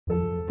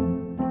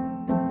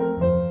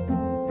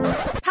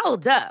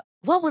Hold up.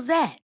 What was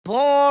that?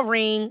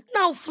 Boring.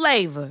 No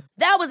flavor.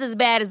 That was as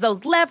bad as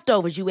those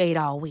leftovers you ate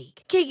all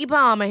week. Keke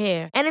Palmer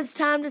here, and it's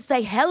time to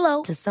say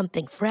hello to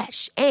something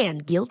fresh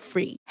and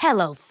guilt-free.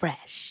 Hello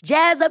Fresh.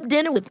 Jazz up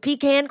dinner with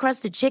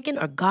pecan-crusted chicken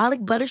or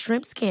garlic butter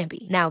shrimp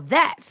scampi. Now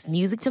that's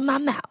music to my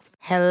mouth.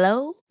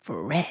 Hello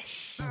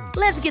Fresh.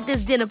 Let's get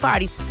this dinner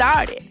party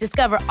started.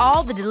 Discover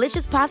all the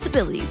delicious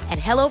possibilities at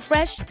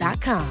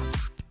hellofresh.com.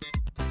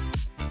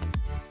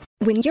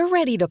 When you're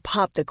ready to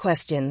pop the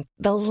question,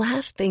 the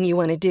last thing you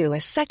want to do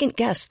is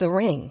second-guess the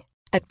ring.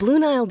 At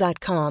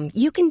BlueNile.com,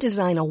 you can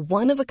design a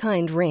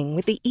one-of-a-kind ring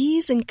with the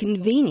ease and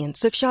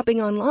convenience of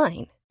shopping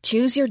online.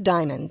 Choose your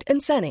diamond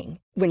and setting.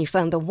 When you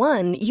find the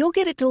one, you'll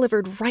get it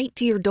delivered right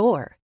to your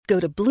door. Go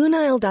to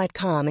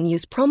BlueNile.com and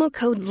use promo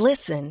code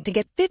LISTEN to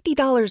get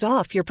 $50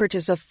 off your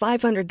purchase of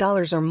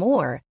 $500 or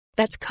more.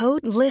 That's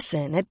code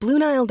LISTEN at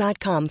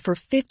BlueNile.com for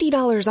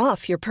 $50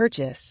 off your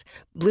purchase.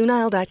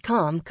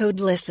 BlueNile.com, code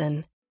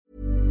LISTEN.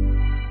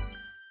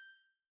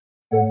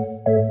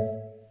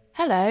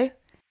 Hello.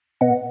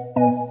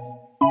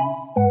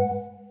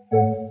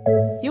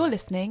 You're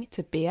listening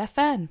to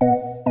BFN.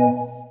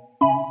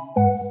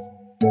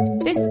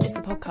 This is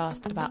the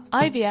podcast about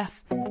IVF,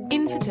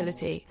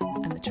 infertility,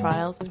 and the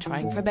trials of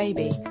trying for a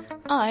baby.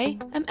 I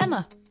am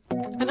Emma.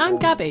 And I'm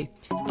Gabby,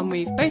 and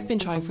we've both been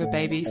trying for a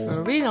baby for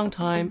a really long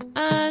time,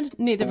 and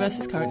neither of us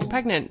is currently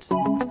pregnant.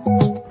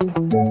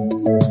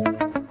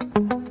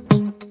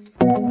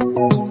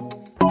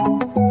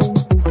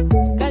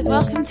 Guys,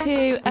 welcome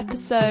to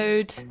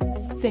episode 6.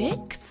 Is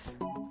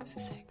it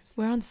 6?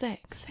 We're on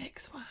 6.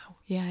 6, wow.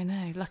 Yeah, I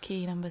know.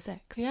 Lucky number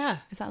 6. Yeah.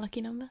 Is that a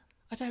lucky number?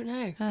 I don't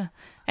know.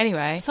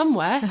 Anyway.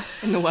 Somewhere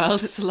in the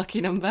world it's a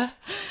lucky number.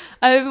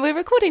 We're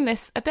recording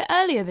this a bit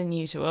earlier than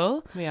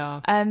usual. We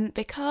are.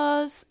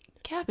 Because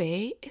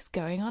Gabby is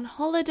going on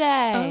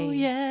holiday. Oh,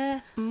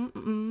 yeah.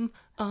 On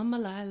my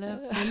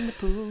Lila in the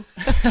pool.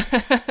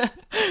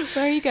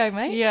 Where are you going,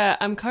 mate? Yeah,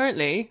 I'm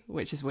currently,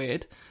 which is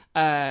weird,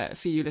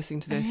 for you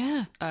listening to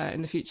this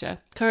in the future,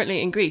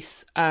 currently in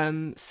Greece.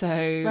 So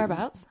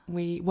whereabouts?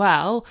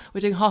 We're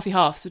doing half.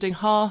 So we're doing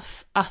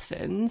half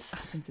Athens.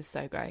 Athens is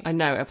so great. I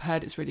know, I've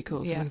heard it's really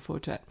cool, so I'm looking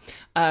forward to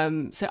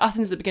it. So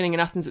Athens at the beginning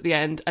and Athens at the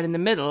end, and in the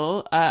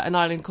middle, an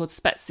island called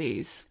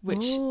Spetses,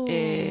 which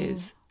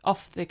is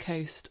off the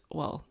coast.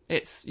 Well,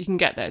 you can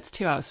get there. It's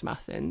 2 hours from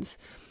Athens.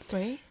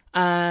 Sweet.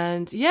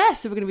 And yeah,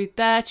 so we're going to be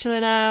there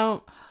chilling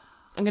out.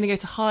 I'm going to go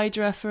to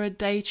Hydra for a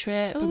day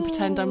trip and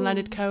pretend I'm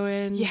Leonard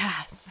Cohen.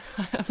 Yes.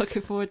 I'm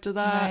looking forward to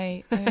that.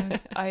 Mate,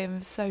 I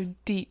am so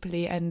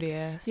deeply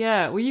envious.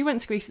 Yeah, well, you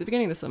went to Greece at the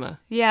beginning of the summer.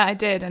 Yeah, I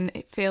did, and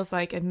it feels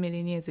like a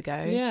million years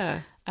ago.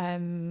 Yeah.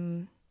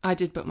 I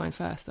did book mine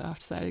first, though, I have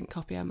to say. I didn't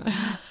copy Emma.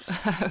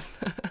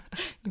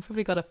 You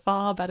probably got a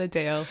far better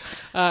deal.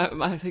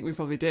 I think we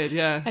probably did,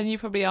 yeah. And you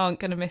probably aren't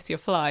going to miss your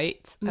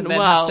flight and then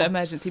Well, have to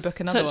emergency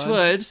book another touch one.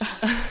 wood.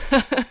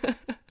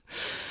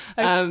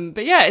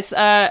 But yeah,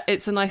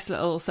 it's a nice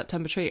little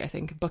September treat, I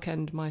think.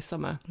 Bookend my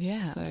summer.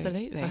 Yeah, so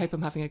absolutely. I hope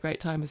I'm having a great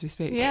time as we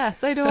speak. Yeah,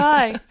 so do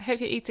I. I hope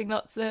you're eating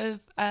lots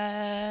of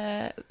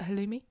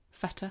halloumi.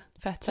 Feta.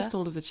 Feta. Just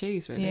all of the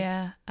cheese, really.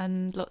 Yeah,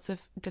 and lots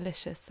of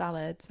delicious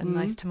salads and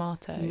nice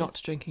tomatoes. Not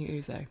drinking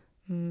ouzo.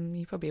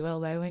 You probably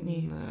will, though, won't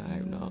you? No, I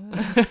hope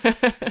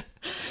not.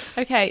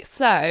 Okay,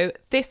 so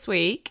this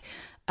week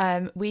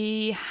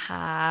we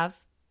have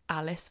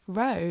Alice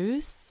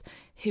Rose,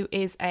 who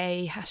is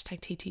a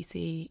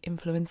 #TTC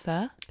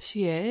influencer.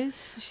 She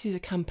is. She's a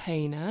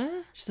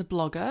campaigner. She's a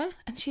blogger.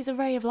 And she's a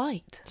ray of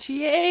light.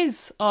 She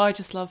is. Oh, I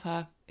just love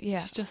her.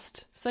 Yeah. She's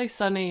just so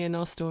sunny in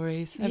our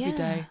stories every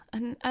day.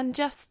 And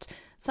just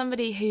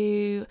somebody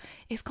who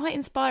is quite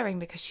inspiring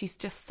because she's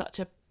just such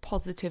a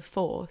positive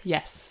force.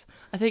 Yes.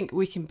 I think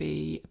we can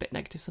be a bit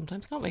negative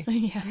sometimes, can't we?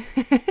 Yeah.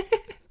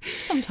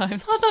 Sometimes.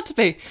 It's hard not to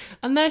be.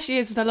 And there she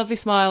is with her lovely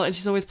smile, and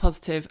she's always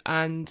positive.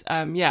 And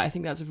I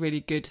think that's a really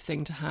good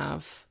thing to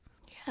have.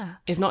 Yeah.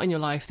 If not in your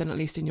life, then at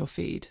least in your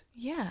feed.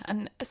 Yeah.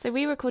 And so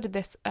we recorded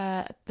this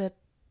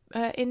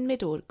in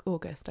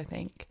mid-August, I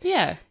think.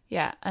 Yeah.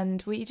 Yeah.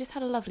 And we just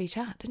had a lovely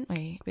chat, didn't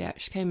we? Yeah,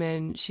 she came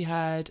in, she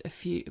had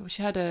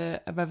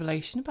a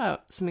revelation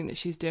about something that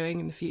she's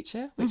doing in the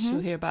future, which you'll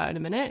hear about in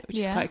a minute, which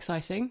is quite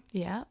exciting.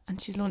 Yeah. And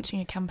she's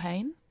launching a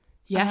campaign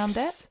yes. around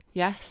it.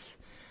 Yes.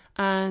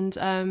 And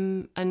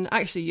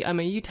actually, I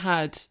mean, you'd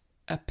had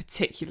a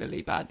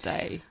particularly bad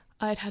day.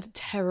 I'd had a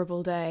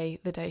terrible day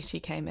the day she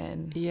came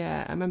in.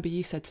 Yeah, I remember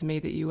you said to me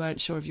that you weren't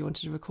sure if you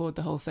wanted to record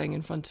the whole thing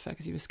in front of her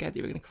because you were scared that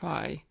you were going to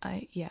cry.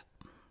 Yeah.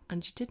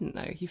 And you didn't,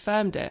 though. You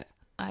firmed it.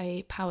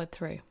 I powered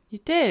through. You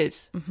did.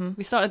 Mm-hmm.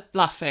 We started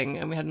laughing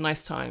and we had a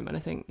nice time, and I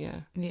think,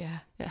 yeah,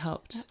 it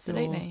helped.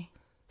 Absolutely.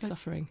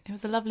 Suffering. It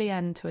was a lovely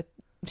end to a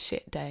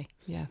shit day.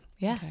 Yeah.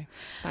 Yeah. Okay.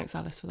 Thanks,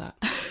 Alice, for that.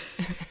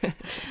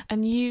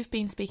 And you've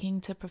been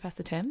speaking to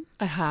Professor Tim.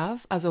 I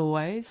have, as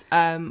always.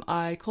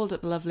 I called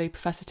up the lovely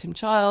Professor Tim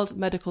Child,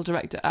 medical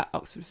director at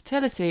Oxford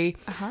Fertility,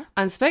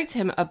 and spoke to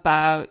him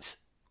about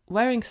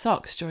wearing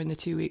socks during the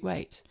 2-week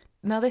wait.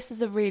 Now, this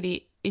is a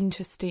really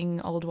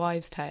interesting old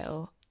wives'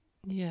 tale.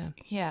 Yeah.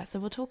 Yeah, so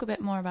we'll talk a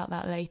bit more about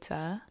that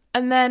later.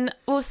 And then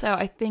also,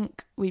 I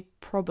think we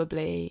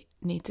probably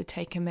need to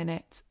take a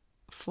minute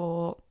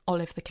for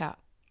Olive the cat.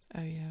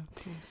 Oh yeah, of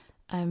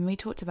course. We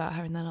talked about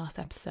her in the last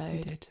episode.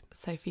 We did.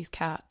 Sophie's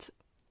cat.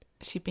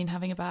 She'd been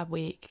having a bad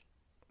week.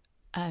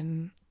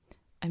 I'm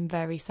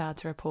very sad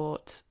to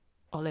report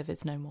Olive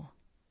is no more.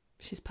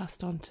 She's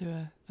passed on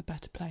to a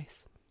better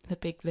place. The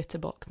big litter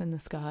box in the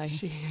sky.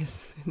 She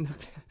is.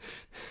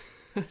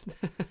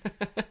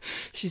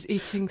 She's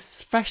eating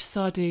fresh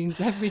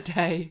sardines every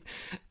day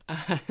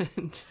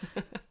and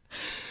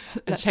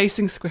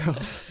chasing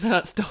squirrels. No,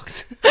 that's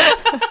dogs.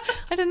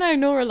 I don't know.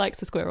 Nora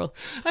likes a squirrel.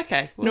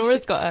 Okay. Well,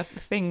 Nora's got a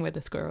thing with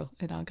a squirrel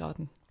in our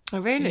garden. Oh,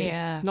 really?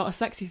 Yeah. Not a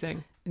sexy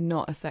thing?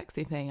 Not a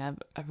sexy thing. A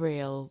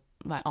real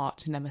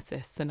arch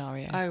nemesis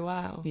scenario. Oh,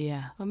 wow.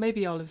 Yeah. Well,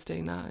 maybe Olive's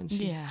doing that and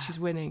she's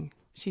winning.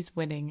 She's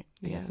winning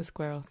against a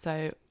squirrel.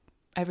 So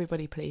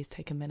everybody please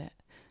take a minute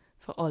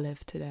for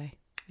Olive today.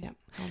 Yep,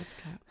 Olive's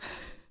cat.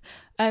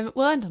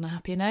 We'll end on a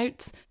happy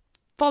note.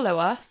 Follow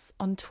us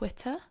on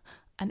Twitter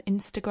and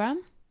Instagram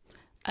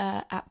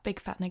at Big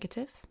Fat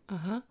Negative.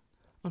 On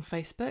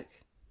Facebook.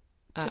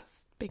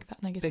 Just Big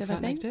Fat Negative, Big Fat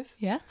I think. Negative.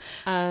 Yeah.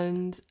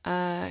 And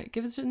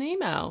give us an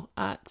email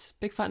at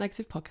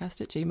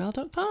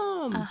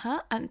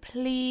bigfatnegativepodcast@gmail.com. And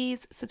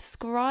please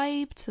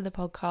subscribe to the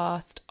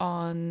podcast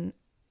on,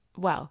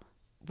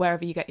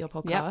 wherever you get your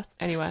podcasts. Yep,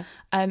 anywhere.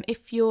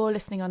 If you're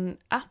listening on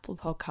Apple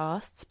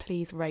Podcasts,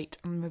 please rate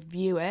and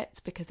review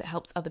it because it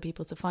helps other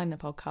people to find the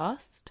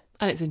podcast.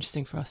 And it's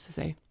interesting for us to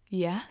see.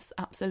 Yes,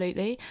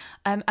 absolutely.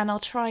 And I'll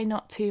try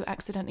not to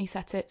accidentally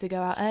set it to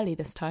go out early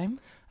this time.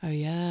 Oh,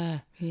 yeah.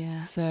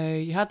 Yeah. So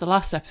you had the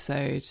last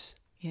episode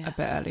a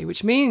bit early,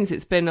 which means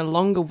it's been a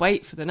longer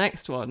wait for the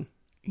next one.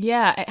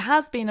 Yeah, it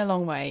has been a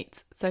long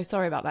wait. So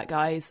sorry about that,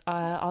 guys.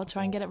 I'll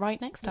try and get it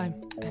right next time.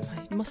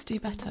 I must do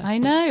better. I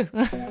know.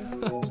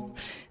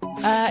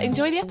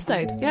 Enjoy the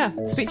episode. Yeah.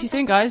 Speak to you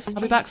soon, guys.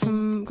 I'll be back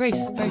from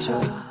Greece very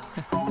shortly.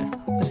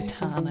 With a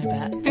tan, I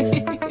bet.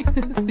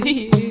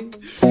 See you.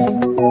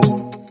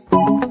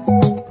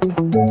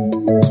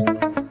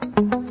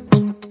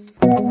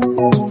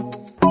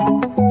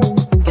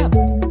 Gabs,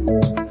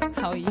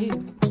 how are you?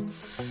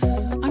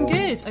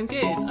 I'm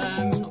good.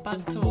 Not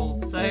bad at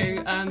all. So,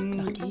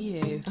 lucky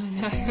you.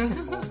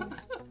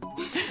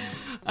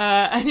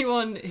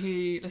 Anyone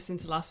who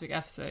listened to last week's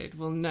episode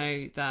will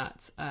know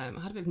that I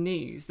had a bit of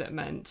news that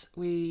meant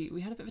we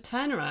had a bit of a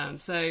turnaround.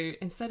 So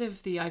instead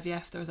of the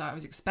IVF that I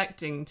was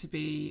expecting to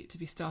be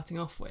starting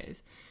off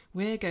with,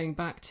 we're going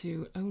back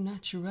to au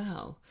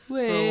naturel for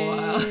a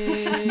while.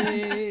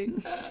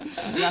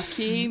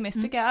 Lucky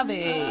Mr.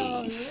 Gabby.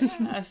 Oh,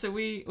 yeah. So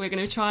we're going to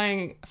be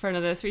trying for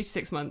another 3 to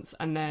 6 months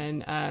and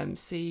then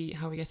see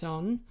how we get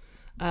on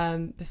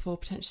before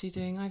potentially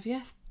doing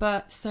IVF.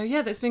 But so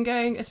yeah, it's been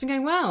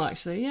going well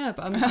actually. Yeah,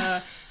 but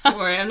don't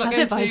worry, I'm not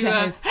going to.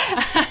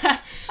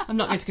 I'm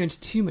not going to go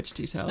into too much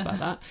detail about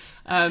that.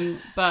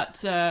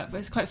 But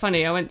it's quite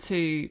funny. I went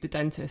to the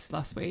dentist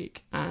last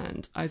week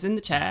and I was in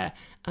the chair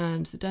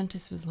and the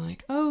dentist was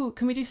like, "Oh,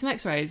 can we do some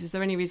X-rays? Is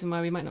there any reason why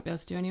we might not be able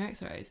to do any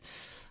X-rays?"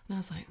 And I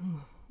was like,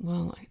 "Oh,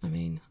 well, I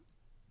mean,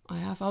 I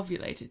have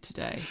ovulated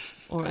today,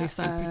 or at least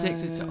I'm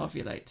predicted to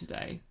ovulate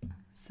today."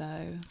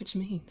 So, which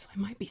means I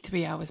might be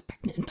 3 hours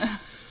pregnant.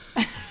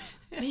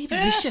 Maybe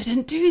we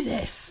shouldn't do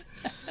this.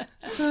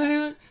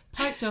 So I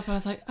piped up. I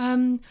was like,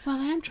 well,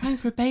 I am trying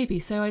for a baby,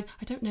 so I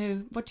don't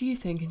know. What do you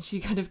think? And she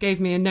kind of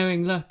gave me a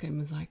knowing look and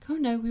was like, oh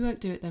no, we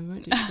won't do it then. We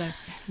won't do it today.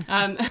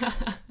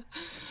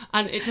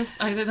 And it just,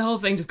 the whole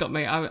thing just got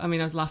me. I mean,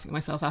 I was laughing at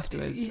myself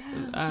afterwards.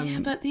 Yeah,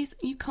 but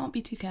you can't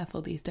be too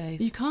careful these days.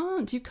 You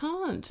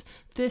can't.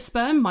 The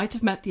sperm might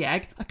have met the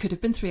egg. I could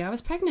have been 3 hours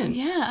pregnant.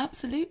 Yeah,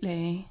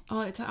 absolutely. Oh,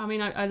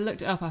 I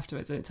looked it up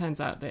afterwards, and it turns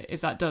out that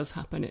if that does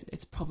happen,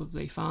 it's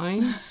probably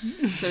fine.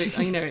 So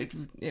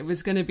it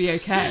was going to be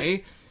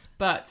okay,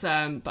 but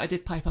I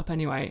did pipe up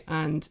anyway,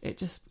 and it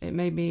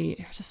made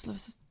me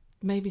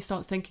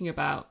start thinking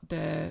about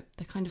the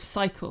kind of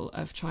cycle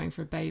of trying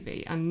for a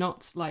baby, and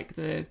not like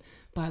the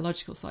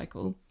biological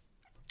cycle,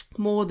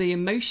 more the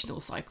emotional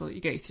cycle that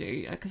you go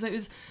through. Because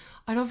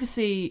I'd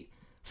obviously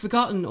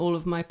forgotten all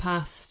of my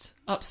past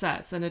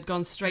upsets and had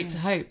gone straight to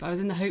hope. I was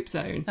in the hope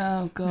zone.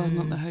 Oh God,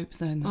 not the hope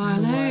zone. That's I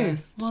the know.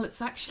 worst. Well,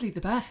 it's actually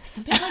the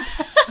best.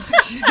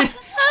 Actually,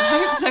 the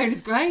hope zone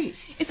is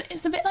great.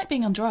 It's a bit like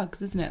being on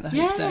drugs, isn't it? The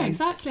hope zone. Yeah,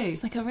 exactly.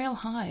 It's like a real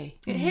high.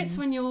 It hits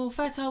when your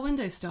fertile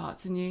window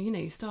starts and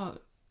you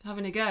start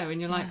having a go and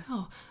you're like,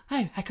 oh,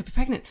 I could be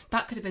pregnant.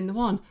 That could have been the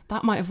one.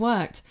 That might have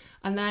worked.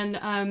 And then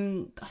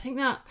I think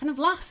that kind of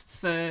lasts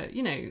for,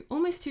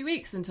 almost 2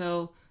 weeks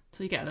until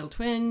you get a little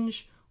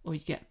twinge, or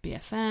you get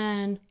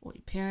BFN, or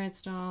your period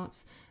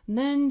starts.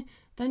 And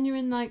then you're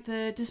in like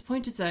the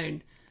disappointed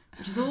zone,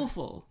 which is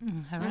awful.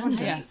 Everyone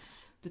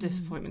hates the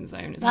disappointment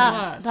zone. It's the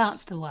worst.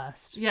 That's the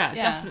worst. Yeah,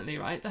 definitely,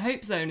 right? The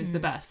hope zone is the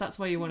best. That's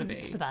where you want to be.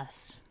 It's the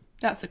best.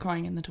 That's the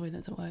crying in the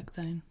toilets at work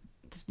zone.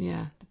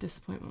 Yeah, the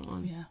disappointment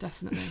one. Yeah.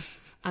 Definitely.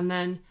 and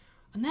then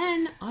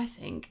I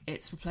think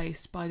it's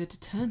replaced by the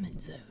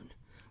determined zone,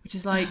 which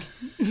is like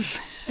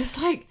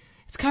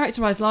it's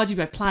characterized largely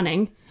by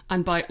planning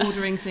and by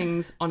ordering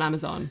things on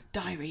Amazon.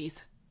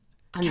 Diaries.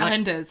 And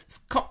calendars.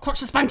 Crotch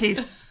the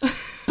Spanties.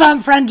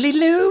 Sperm-friendly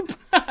lube.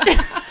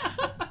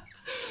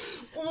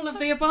 All of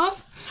the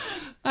above.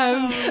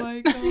 Oh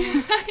my God.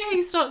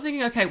 You start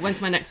thinking, okay,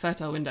 when's my next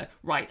fertile window?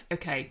 Right,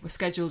 okay, we're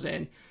scheduled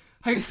in.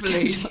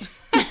 Hopefully.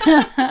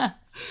 I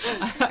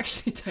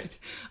actually don't.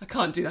 I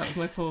can't do that with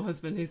my poor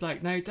husband. He's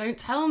like, no, don't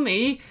tell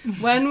me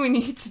when we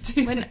need to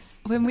do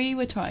this. When we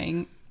were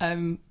trying,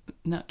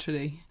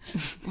 naturally,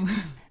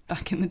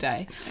 back in the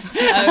day,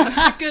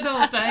 good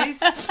old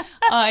days.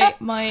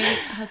 my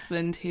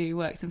husband, who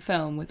works in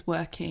film, was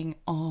working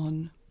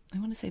on, I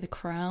want to say, The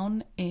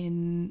Crown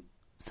in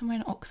somewhere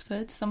in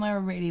Oxford, somewhere a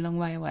really long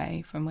way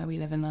away from where we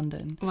live in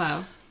London.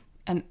 Wow.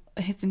 And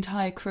his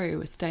entire crew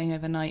was staying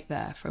overnight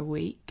there for a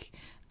week,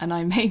 and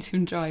I made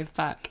him drive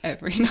back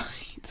every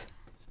night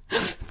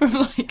from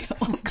like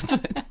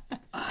Oxford.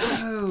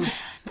 Oh,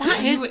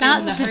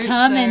 that's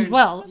determined.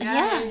 Well,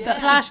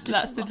 That's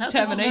the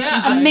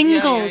determination. A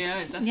mingled.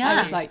 I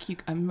was like,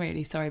 I'm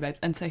really sorry, babes.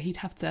 And so he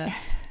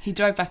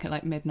drove back at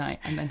like midnight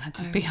and then had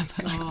to be up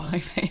at like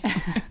 5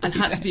 a.m. and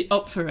had to be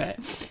up for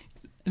it.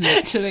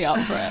 Literally up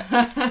for it.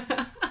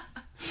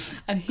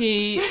 And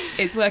he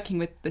is working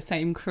with the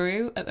same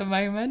crew at the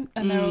moment,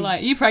 and they're all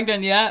like, "Are you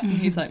pregnant yet?" And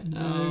he's like,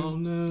 "No,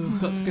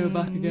 I've got to go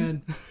back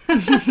again."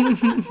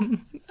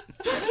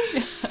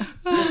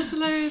 That's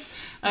hilarious.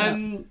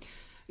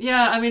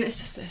 Yeah, I mean,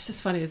 it's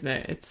just funny, isn't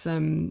it? It's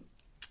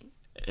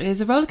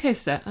a roller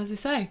coaster, as they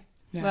say.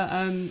 Yeah. But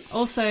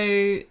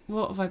also,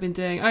 what have I been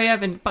doing? Oh yeah, I've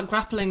been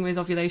grappling with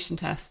ovulation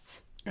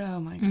tests. Oh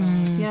my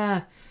God.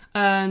 Yeah.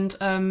 And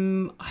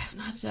I haven't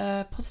had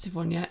a positive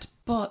one yet,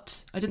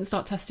 but I didn't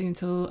start testing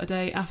until a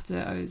day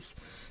after I was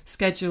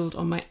scheduled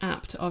on my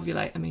app to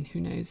ovulate. I mean, who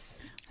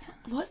knows?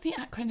 What's the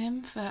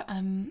acronym for,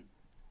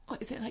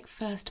 what is it, like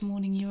first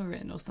morning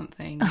urine or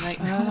something? Like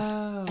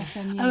FMU.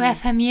 Oh,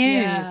 FMU.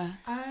 Yeah.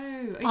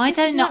 Oh, I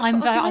don't know. I'm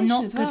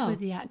not good with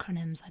the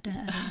acronyms. I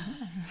don't know.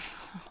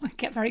 I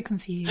get very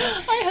confused.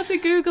 I had to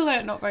Google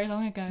it not very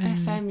long ago.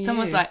 FMU.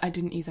 Someone's like, I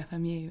didn't use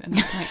FMU. And I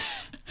was like...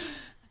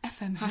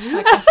 FMU.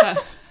 Hashtag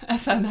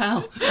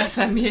FML,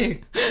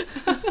 FMU.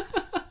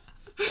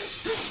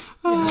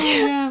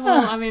 Yeah.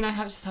 Well, I mean, I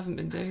just haven't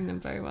been doing them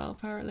very well,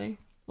 apparently,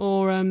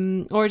 or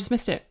I just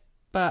missed it.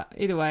 But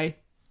either way,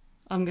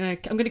 I'm gonna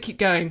keep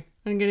going.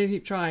 I'm gonna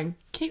keep trying.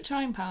 Keep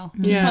trying, pal.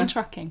 Yeah. Keep on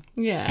trucking.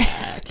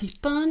 Yeah,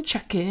 keep on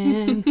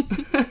trucking.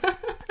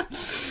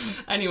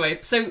 Anyway,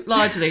 so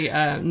largely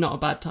not a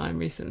bad time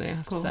recently, I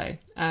have to say.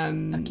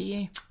 Lucky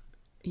you.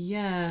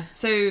 Yeah.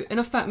 So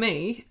enough about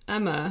me,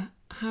 Emma.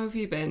 How have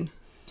you been?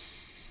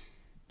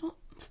 Not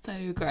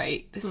so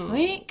great this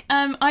week.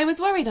 I was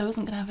worried I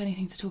wasn't going to have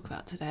anything to talk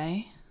about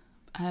today.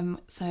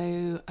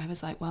 So I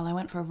was like, well, I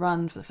went for a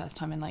run for the first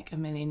time in like a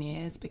million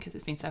years because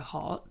it's been so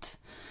hot.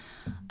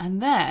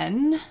 And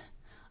then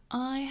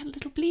I had a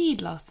little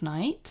bleed last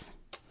night.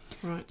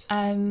 Right.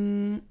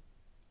 And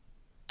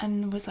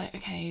was like,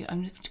 okay,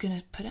 I'm just going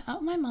to put it out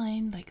of my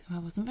mind. Like,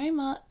 it wasn't very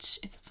much.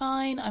 It's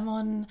fine. I'm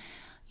on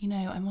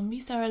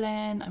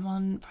Muserolin, I'm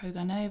on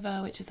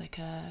Proganova, which is like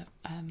a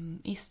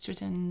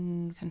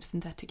estrogen, kind of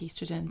synthetic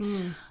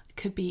estrogen. It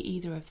could be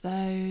either of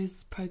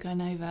those.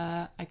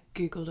 Proganova, I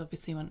Googled,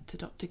 obviously went to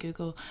Dr.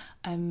 Google.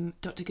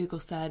 Dr. Google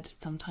said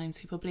sometimes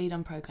people bleed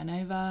on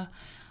Proganova.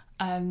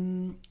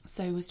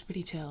 So it was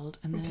really chilled.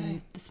 And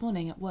then this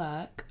morning at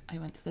work, I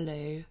went to the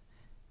loo,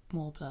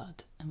 more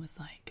blood, and was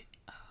like,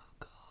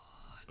 oh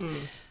God.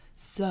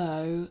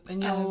 So...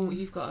 And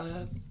you've got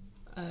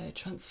a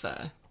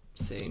transfer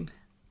soon.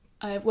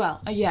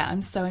 Yeah,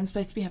 I'm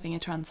supposed to be having a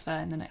transfer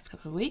in the next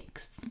couple of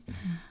weeks.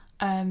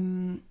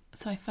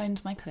 So I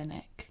phoned my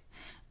clinic,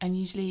 and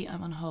usually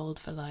I'm on hold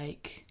for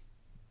like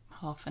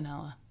half an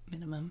hour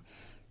minimum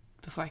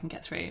before I can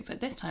get through. But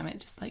this time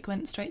it just like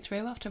went straight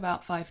through after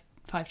about five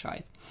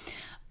tries.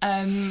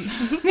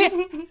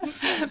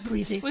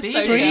 Breezy. Was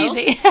so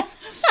breezy.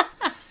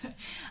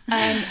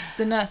 And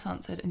the nurse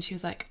answered, and she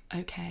was like,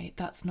 "Okay,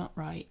 that's not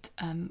right.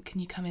 Can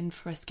you come in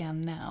for a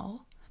scan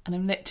now?" And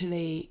I'm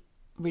literally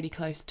really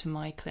close to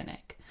my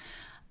clinic.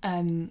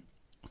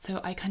 So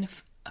I kind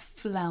of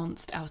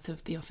flounced out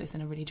of the office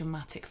in a really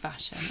dramatic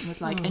fashion and was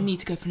like, I need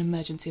to go for an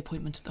emergency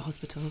appointment at the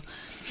hospital.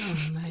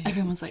 Oh, mate.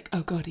 Everyone was like,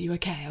 oh God, are you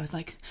okay? I was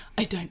like,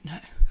 I don't know.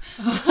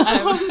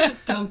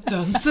 Dum,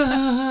 dum,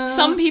 dum.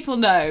 Some people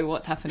know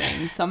what's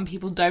happening. Some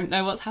people don't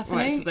know what's happening.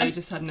 Right, so they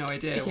just had no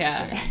idea what was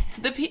going on.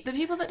 So the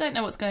people that don't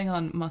know what's going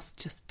on must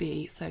just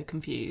be so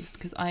confused,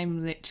 because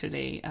I'm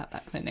literally at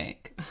that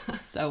clinic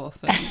so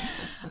often.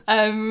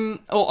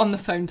 Or on the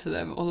phone to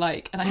them, or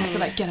like, and I have to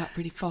like get up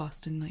really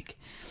fast and like...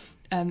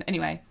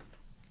 Anyway,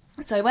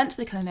 so I went to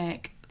the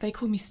clinic. They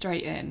called me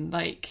straight in.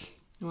 Like,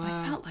 wow.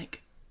 I felt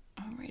like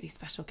a really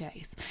special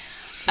case.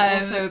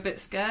 Also a bit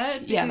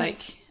scared. Yeah, like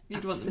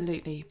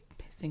absolutely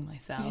pissing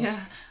myself. Yeah.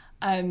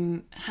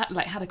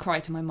 Had a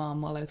cry to my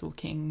mum while I was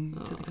walking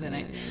to the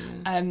clinic.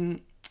 Yeah.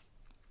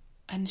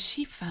 And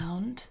she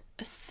found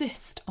a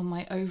cyst on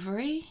my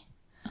ovary.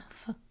 Oh,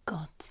 for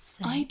God's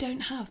sake! I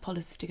don't have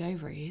polycystic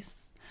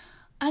ovaries.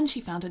 And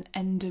she found an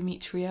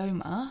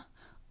endometrioma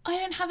I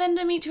don't have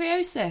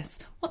endometriosis.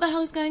 What the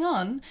hell is going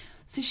on?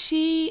 So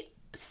she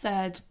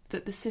said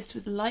that the cyst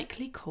was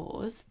likely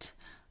caused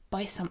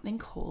by something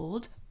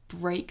called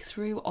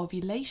breakthrough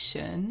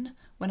ovulation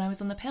when I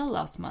was on the pill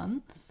last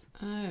month.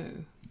 Oh.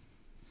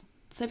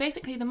 So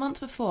basically the month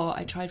before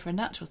I tried for a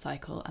natural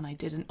cycle and I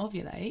didn't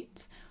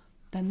ovulate.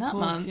 Then that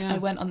month I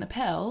went on the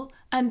pill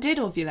and did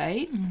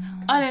ovulate.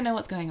 I don't know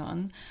what's going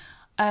on.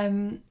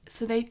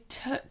 So they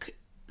took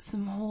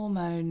some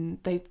hormone.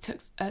 They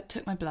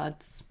took my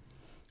bloods,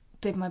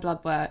 did my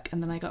blood work,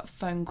 and then I got a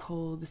phone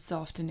call this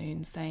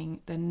afternoon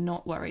saying they're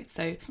not worried.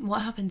 So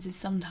what happens is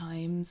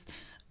sometimes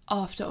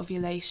after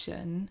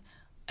ovulation,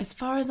 as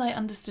far as I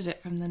understood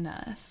it from the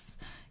nurse,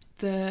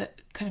 the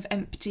kind of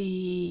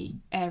empty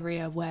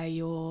area where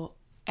your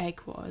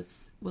egg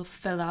was will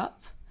fill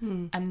up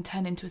and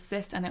turn into a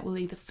cyst, and it will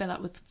either fill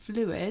up with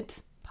fluid,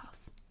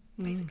 pus,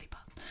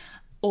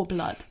 or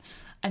blood.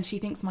 And she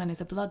thinks mine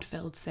is a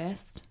blood-filled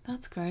cyst.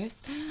 That's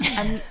gross.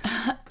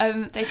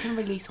 And they can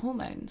release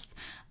hormones.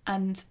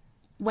 And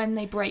when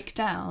they break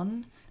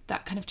down,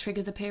 that kind of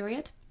triggers a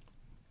period.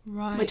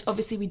 Right. Which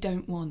obviously we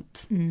don't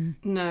want.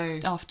 No.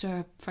 After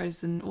a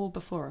frozen or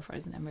before a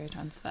frozen embryo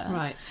transfer.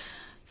 Right.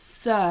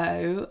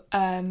 So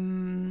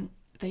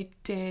they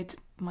did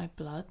my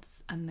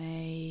bloods, and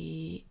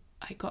I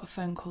got a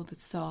phone call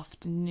this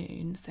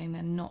afternoon saying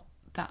they're not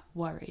that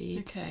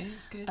worried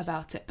that's good.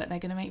 about it, but they're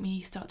going to make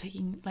me start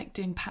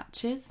doing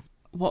patches.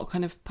 What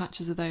kind of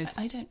patches are those?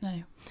 I don't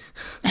know.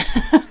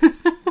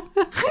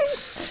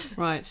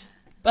 Right.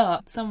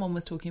 But someone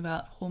was talking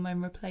about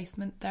hormone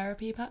replacement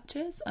therapy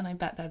patches, and I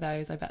bet they're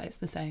those. I bet it's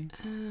the same.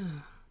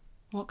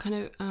 What kind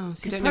of... Oh,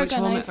 so you Because don't know which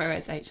hormone... Proganova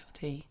is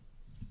HRT.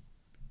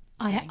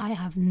 I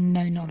have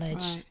no knowledge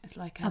Right. It's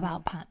like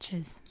about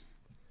patches.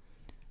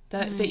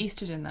 the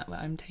estrogen that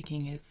I'm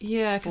taking is...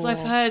 Yeah, because I've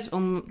heard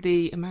on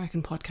the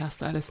American podcast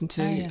that I listen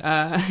to,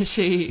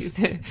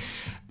 yes.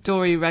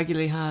 Dory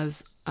regularly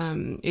has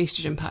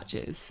estrogen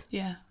patches.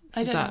 Yeah.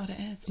 So I don't know what it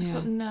is. I've yeah.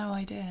 got no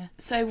idea.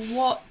 So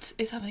what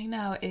is happening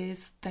now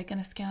is they're going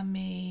to scan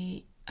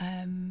me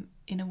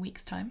in a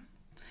week's time.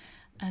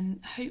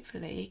 And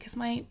hopefully, because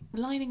my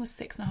lining was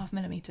 6.5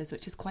 millimeters,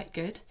 which is quite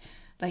good.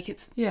 Like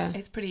it's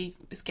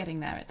getting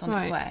there. It's on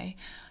its way.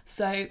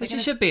 So Which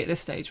it should be at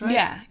this stage, right?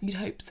 Yeah, you'd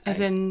hope so. As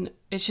in,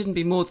 it shouldn't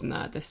be more than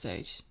that at this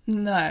stage.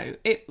 No,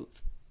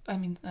 I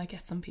mean, I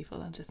guess some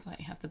people are just like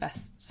have the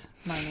best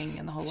lining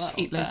in the whole world. Just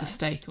eat loads of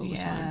steak all the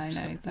time. Yeah, I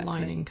know, exactly.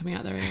 Lining coming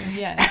out their ears.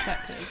 Yeah,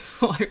 exactly.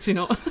 Well, hopefully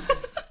not.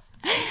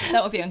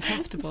 That would be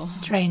uncomfortable.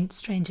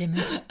 Strange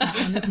image.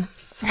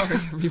 Sorry,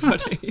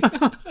 everybody.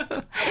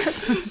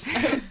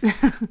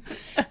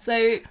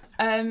 So,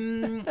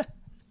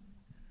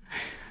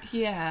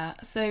 yeah,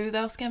 so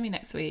they'll scan me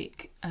next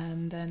week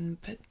and then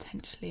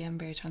potentially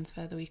embryo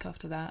transfer the week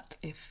after that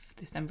if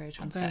this embryo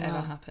transfer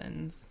ever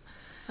happens.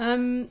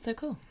 So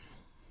cool.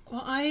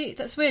 Well,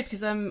 that's weird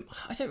because I don't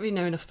really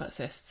know enough about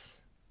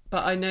cysts,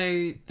 but I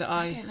know that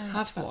I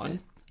have one.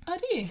 Cysts. Oh,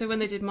 do you? So when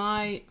they did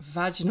my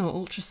vaginal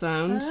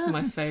ultrasound,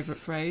 my favourite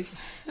phrase,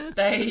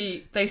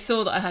 they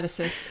saw that I had a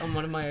cyst on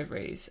one of my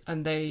ovaries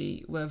and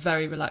they were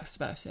very relaxed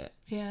about it.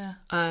 Yeah.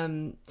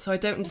 So I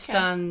don't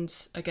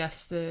understand, I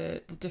guess,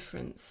 the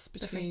difference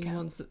between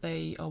ones that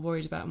they are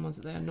worried about and ones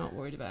that they are not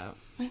worried about.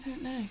 I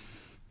don't know.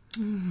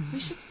 We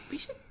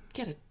should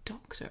get a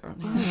doctor on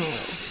here.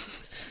 Oh,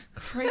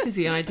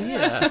 crazy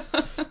idea.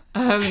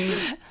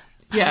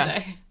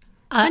 Yeah.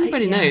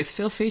 Anybody knows,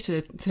 feel free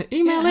to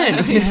email in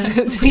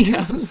with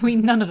details.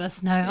 None of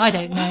us know. I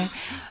don't know.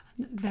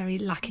 Very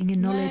lacking in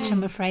knowledge,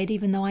 I'm afraid,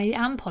 even though I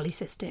am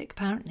polycystic,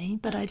 apparently.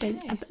 But I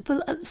don't...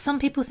 Well, some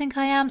people think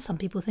I am, some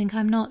people think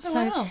I'm not. Oh,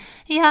 so, wow.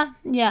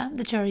 yeah,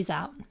 the jury's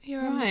out.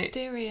 You're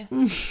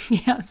mysterious.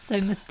 Yeah, I'm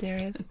so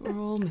mysterious. We're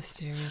all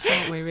mysterious,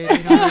 aren't we, really,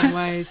 in our own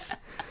ways?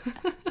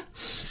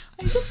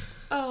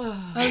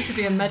 This would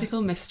be a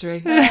medical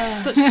mystery.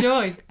 Such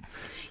joy.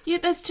 Yeah,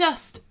 there's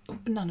just...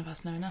 None of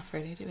us know enough,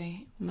 really, do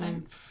we?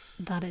 No.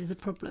 That is a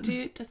problem.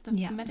 Does the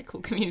medical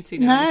community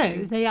know No,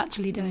 anything? they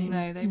actually don't.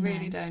 No, they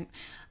really don't.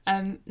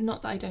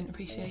 Not that I don't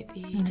appreciate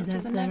the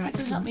doctors and they're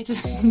nurses who helped me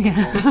today.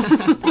 Yeah.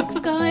 Thanks,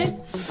 guys.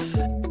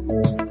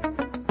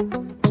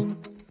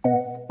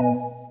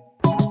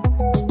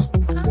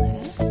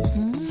 Alice.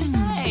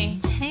 Hey.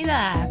 Hey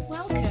there.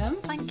 Welcome.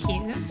 Thank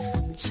you.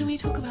 Shall we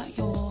talk about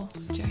your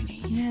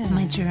journey? Yeah.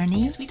 My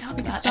journey? Yes, we talk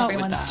about start with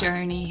everyone's that.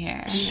 journey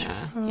here.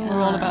 Yeah,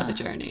 we're all about the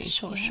journey.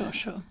 Sure.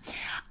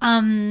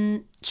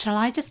 Shall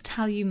I just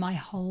tell you my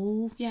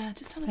whole Yeah,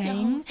 just tell us your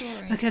whole thing?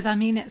 story. Because, I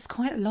mean, it's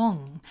quite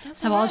long. That's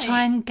so all I'll right.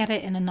 try and get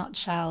it in a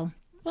nutshell.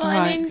 Well,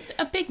 Right. I mean,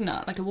 a big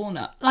nut, like a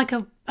walnut.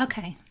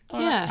 Okay.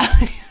 Yeah.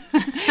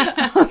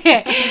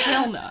 Okay.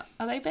 Brazil nut.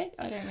 Are they big?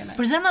 I don't even know.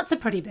 Brazil nuts are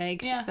pretty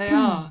big. Yeah. They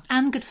are.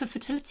 And good for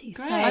fertility.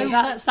 Great. So Oh,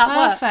 That's that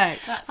works.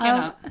 perfect. That's your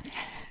nut.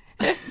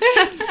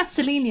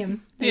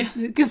 Selenium. Yeah.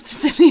 Good for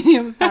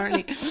selenium,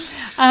 apparently.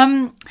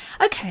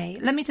 Okay,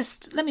 let me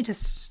just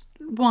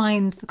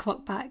wind the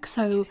clock back.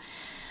 So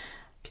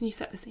Can you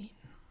set the scene?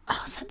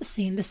 I'll set the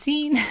scene. The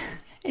scene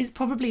It's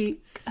probably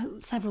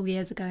several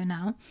years ago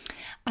now,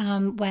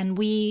 when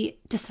we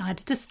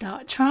decided to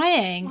start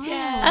trying.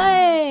 Yeah.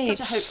 Hey!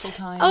 Such a hopeful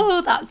time.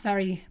 Oh, that's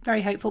very,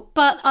 very hopeful.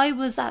 But I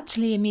was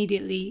actually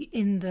immediately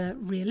in the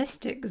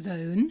realistic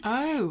zone,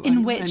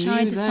 in which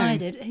I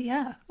decided,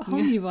 a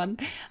whole new one.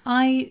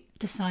 I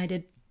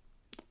decided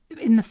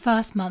in the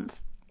first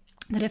month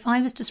that if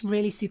I was just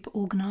really super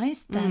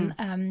organised, then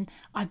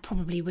I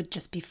probably would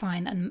just be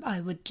fine, and I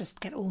would just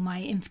get all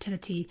my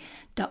infertility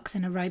ducks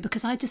in a row,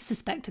 because I just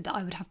suspected that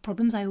I would have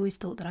problems. I always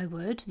thought that I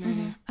would,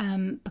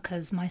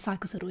 because my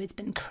cycles had always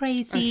been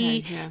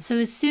crazy. Okay, yeah. So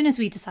as soon as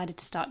we decided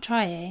to start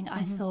trying,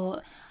 I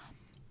thought,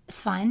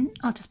 it's fine.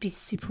 I'm just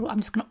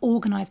going to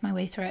organise my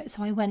way through it.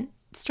 So I went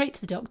straight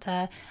to the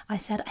doctor. I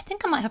said, I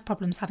think I might have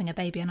problems having a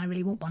baby and I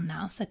really want one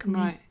now, so can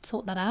we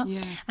sort that out?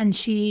 Yeah. And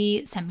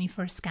she sent me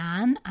for a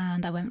scan,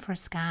 and I went for a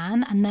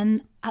scan, and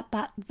then at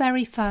that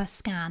very first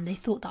scan they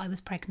thought that I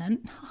was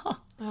pregnant.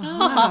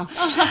 Wow.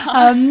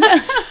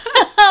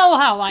 Oh,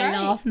 how I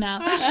laugh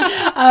now.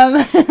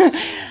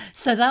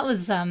 So that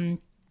was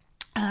an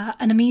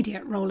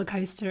immediate roller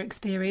coaster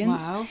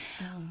experience. Wow.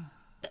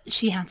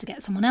 She had to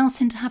get someone else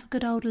in to have a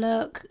good old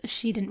look.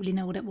 She didn't really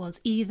know what it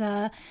was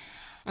either.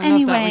 I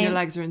love that when your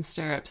legs are in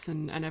stirrups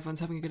and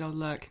everyone's having a good old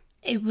look.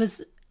 It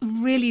was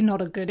really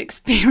not a good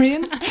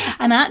experience.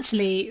 And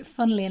actually,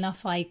 funnily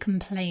enough, I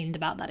complained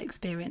about that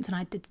experience, and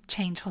I did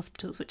change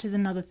hospitals, which is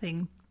another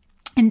thing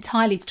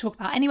entirely to talk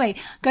about. Anyway,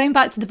 going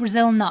back to the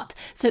Brazil nut.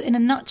 So in a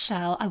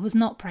nutshell, I was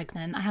not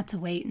pregnant. I had to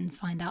wait and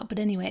find out. But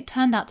anyway, it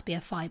turned out to be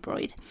a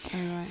fibroid.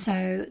 Oh, right.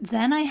 So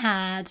then I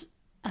had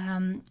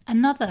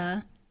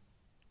another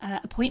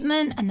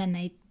appointment, and then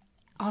they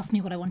asked me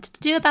what I wanted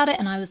to do about it,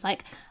 and I was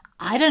like,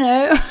 I don't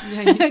know.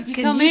 Yeah, you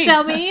tell me. You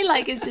tell me,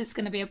 like, is this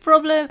going to be a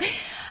problem?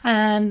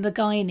 And the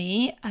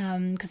gynae,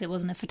 because it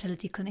wasn't a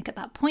fertility clinic at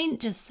that point,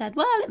 just said,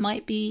 well, it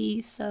might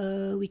be,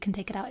 so we can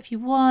take it out if you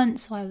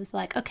want. So I was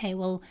like, okay,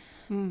 well,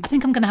 I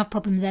think I'm going to have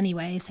problems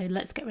anyway, so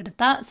let's get rid of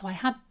that. So I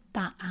had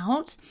that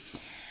out.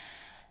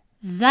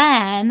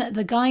 Then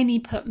the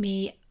gynae put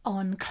me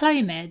on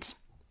Clomid.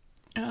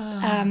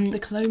 The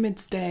Clomid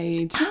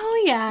stage.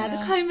 Oh, yeah,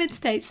 the Clomid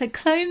stage. So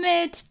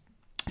Clomid,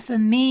 for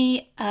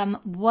me,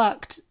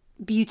 worked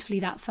beautifully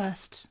that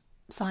first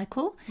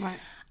cycle. Right.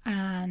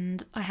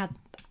 And I had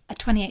a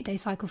 28-day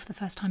cycle for the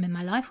first time in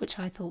my life, which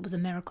I thought was a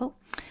miracle.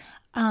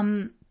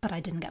 But I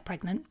didn't get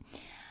pregnant.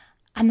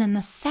 And then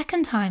the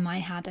second time I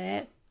had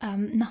it,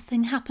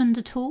 nothing happened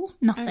at all.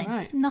 Nothing. Oh,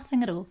 right.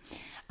 Nothing at all.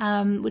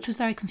 Which was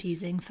very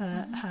confusing for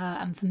her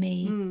and for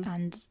me.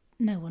 And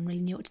no one really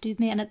knew what to do with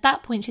me. And at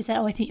that point she said,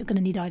 I think you're going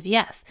to need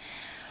IVF.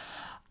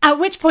 At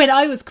which point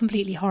I was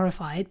completely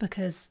horrified,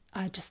 because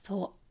I just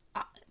thought,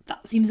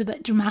 that seems a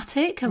bit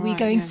dramatic. Are we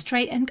going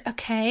straight in?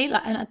 Okay.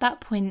 And at that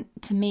point,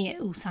 to me, it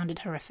all sounded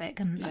horrific.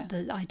 And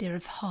the idea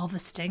of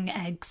harvesting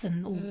eggs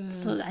and all,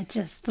 so I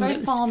just thought Very it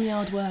was...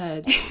 farmyard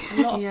words.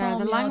 A lot of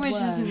farmyard the language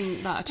words.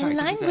 isn't that The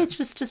attractive. language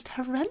was just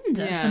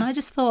horrendous. Yeah. And I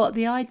just thought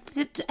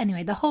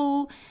anyway, the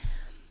whole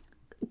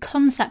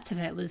concept of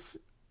it was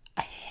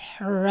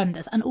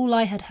horrendous. And all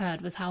I had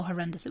heard was how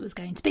horrendous it was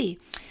going to be.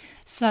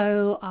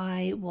 So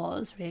I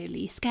was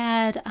really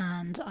scared,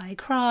 and I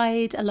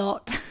cried a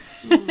lot.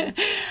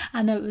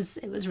 And it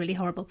was really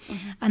horrible.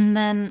 And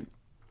then,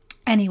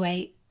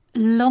 anyway,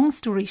 long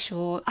story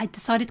short, I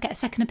decided to get a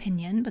second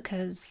opinion,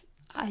 because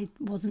I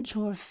wasn't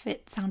sure if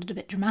it sounded a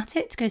bit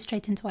dramatic to go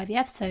straight into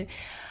IVF. So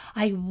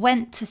I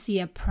went to see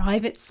a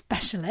private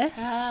specialist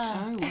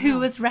who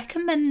was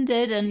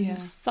recommended,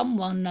 and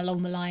someone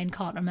along the line,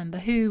 can't remember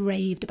who,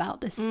 raved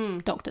about this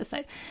doctor.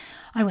 So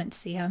I went to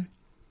see her.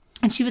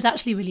 And she was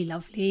actually really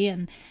lovely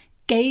and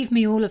gave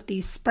me all of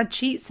these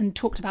spreadsheets and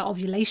talked about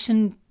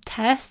ovulation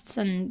tests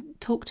and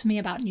talked to me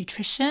about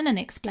nutrition and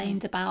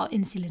explained about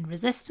insulin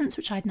resistance,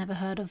 which I'd never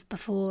heard of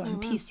before,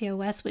 and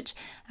PCOS, which,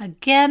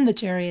 again, the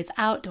jury is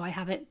out. Do I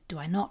have it? Do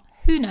I not?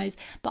 Who knows?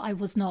 But I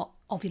was not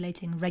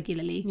ovulating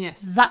regularly.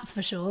 Yes. That's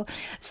for sure.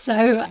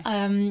 So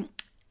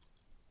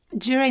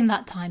during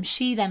that time,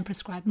 she then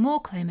prescribed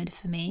more Clomid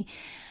for me.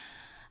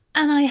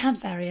 And I had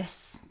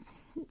various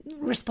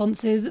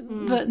responses,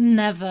 but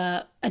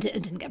never, I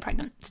didn't get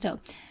pregnant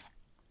still.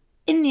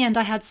 In the end,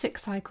 I had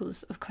 6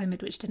 cycles of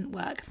Clomid, which didn't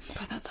work.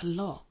 God, that's a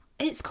lot.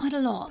 It's quite a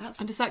lot.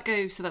 And does that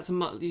go, so that's a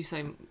month, you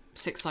say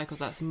 6 cycles,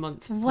 that's a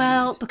month?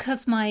 Well,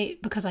 because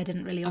I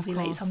didn't really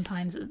ovulate course.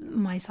 sometimes,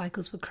 my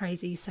cycles were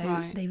crazy. So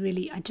Right.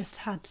 I just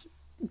had,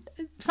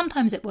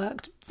 sometimes it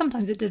worked,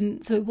 sometimes it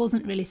didn't. So it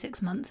wasn't really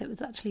 6 months. It was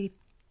actually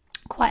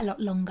quite a lot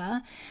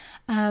longer.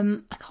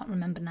 I can't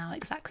remember now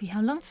exactly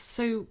how long.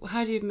 So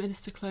how do you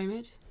administer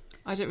Clomid?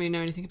 I don't really know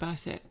anything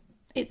about it.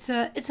 It's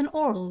an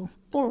oral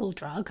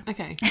drug.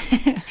 Okay.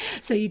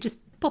 So you just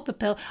pop a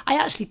pill.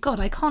 I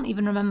can't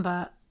even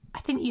remember. I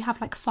think you have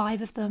like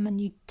 5 of them,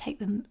 and you take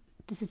them.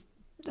 This is,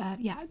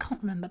 I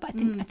can't remember, but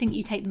I think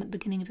you take them at the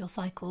beginning of your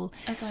cycle.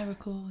 As I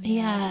recall, I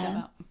Yeah. did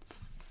about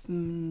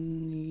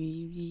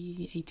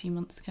 18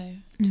 months ago,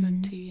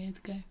 2 years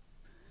ago.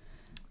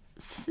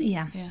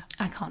 Yeah, Yeah.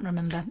 I can't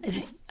remember. It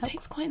was, It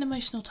takes quite an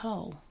emotional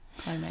toll,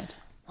 Clomid.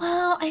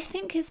 well, I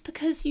think it's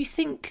because you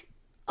think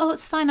oh,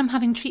 it's fine, I'm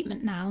having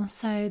treatment now,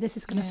 so this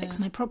is going to fix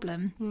my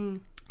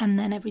problem. And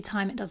then every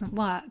time it doesn't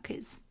work,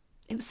 it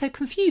was so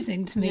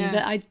confusing to me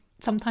that I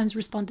sometimes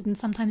responded and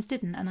sometimes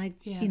didn't. And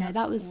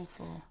that was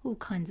awful. All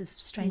kinds of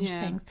strange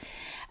things.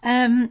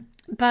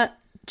 But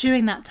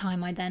during that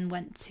time, I then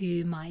went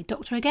to my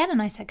doctor again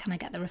and I said, can I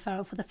get the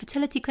referral for the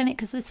fertility clinic?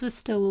 Because this was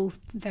still all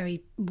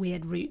very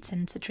weird routes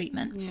into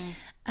treatment.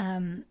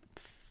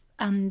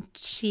 And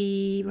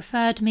she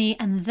referred me,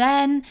 and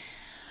then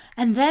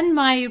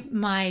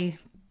my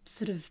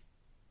sort of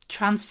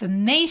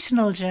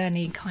transformational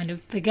journey kind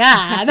of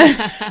began.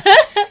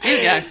 Here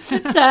we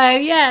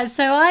go.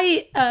 So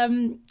I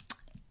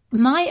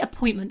my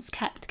appointments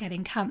kept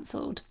getting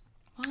cancelled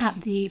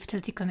at the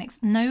fertility clinics.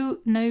 No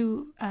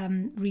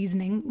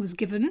reasoning was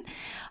given.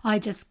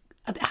 It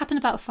happened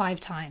about 5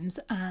 times,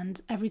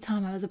 and every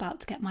time I was about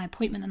to get my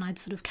appointment and I'd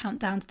sort of count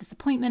down to this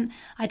appointment,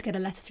 I'd get a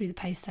letter through the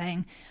post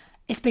saying,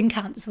 it's been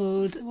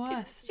cancelled. It's the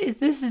worst.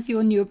 This is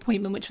your new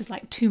appointment, which was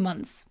like 2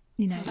 months,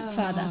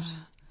 further.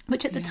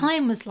 Which at the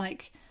time was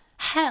like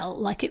hell.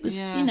 Like it was,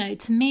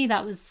 to me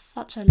that was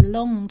such a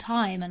long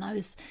time. And I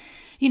was,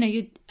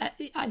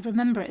 I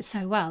remember it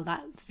so well,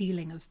 that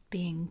feeling of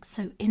being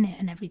so in it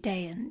and every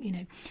day.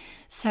 And,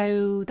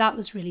 so that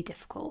was really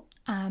difficult.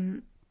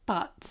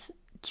 But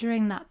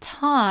during that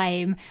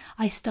time,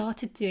 I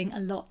started doing a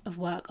lot of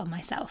work on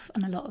myself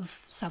and a lot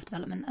of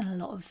self-development and a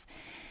lot of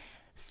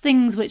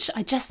things which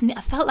I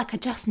felt like I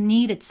just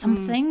needed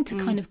something to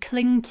kind of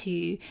cling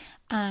to,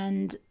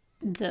 and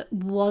that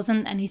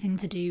wasn't anything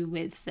to do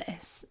with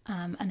this,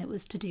 and it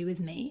was to do with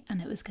me,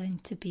 and it was going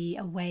to be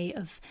a way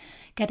of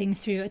getting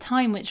through a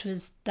time which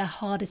was the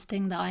hardest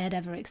thing that I had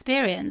ever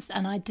experienced,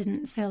 and I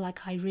didn't feel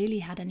like I really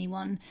had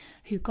anyone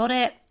who got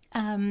it.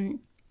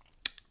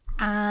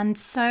 And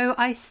so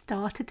I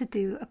started to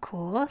do a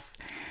course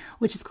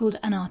which is called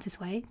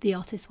The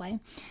Artist Way,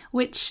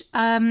 which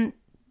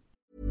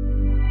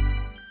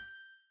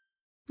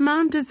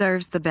Mom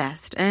deserves the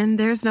best, and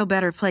there's no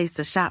better place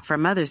to shop for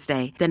Mother's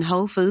Day than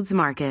Whole Foods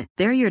Market.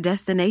 They're your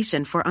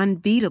destination for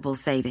unbeatable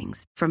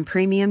savings, from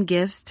premium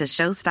gifts to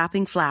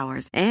show-stopping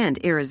flowers and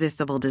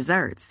irresistible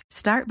desserts.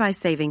 Start by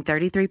saving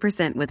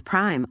 33% with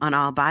Prime on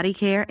all body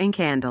care and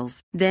candles.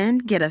 Then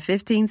get a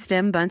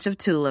 15-stem bunch of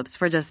tulips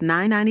for just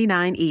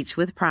 $9.99 each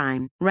with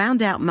Prime.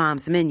 Round out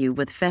Mom's menu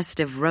with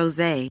festive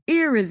rosé,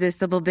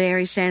 irresistible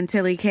berry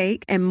chantilly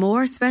cake, and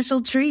more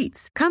special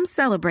treats. Come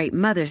celebrate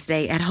Mother's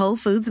Day at Whole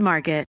Foods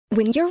Market.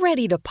 When you're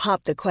ready to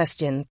pop the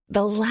question,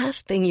 the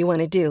last thing you want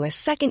to do is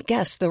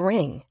second-guess the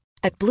ring.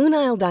 At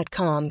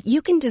BlueNile.com,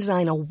 you can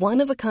design a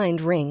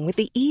one-of-a-kind ring with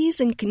the ease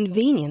and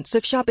convenience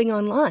of shopping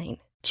online.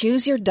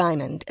 Choose your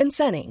diamond and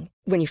setting.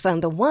 When you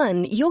find the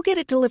one, you'll get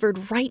it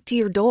delivered right to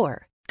your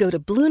door. Go to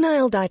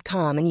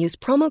BlueNile.com and use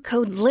promo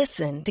code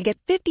LISTEN to get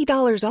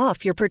 $50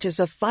 off your purchase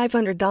of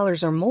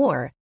 $500 or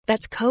more.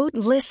 That's code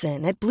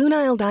LISTEN at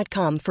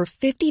BlueNile.com for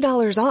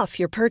 $50 off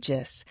your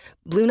purchase.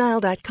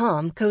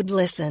 BlueNile.com, code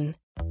LISTEN.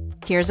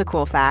 Here's a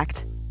cool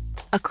fact.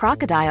 A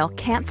crocodile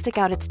can't stick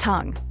out its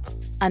tongue.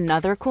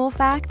 Another cool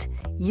fact,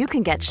 you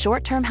can get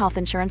short-term health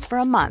insurance for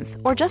a month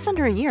or just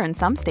under a year in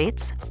some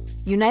states.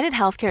 United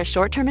Healthcare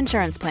short-term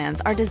insurance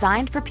plans are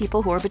designed for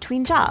people who are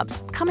between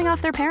jobs, coming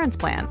off their parents'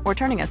 plan, or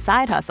turning a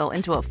side hustle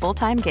into a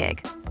full-time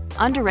gig.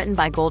 Underwritten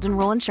by Golden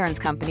Rule Insurance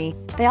Company,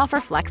 they offer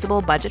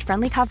flexible,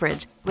 budget-friendly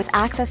coverage with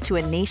access to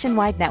a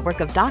nationwide network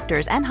of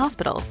doctors and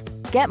hospitals.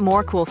 Get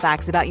more cool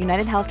facts about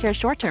United Healthcare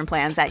short-term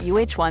plans at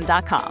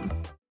uh1.com.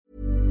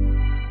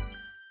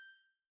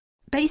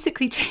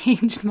 Basically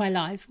changed my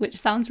life, which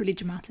sounds really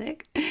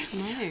dramatic.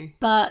 No.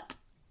 But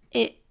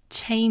it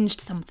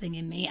changed something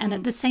in me. And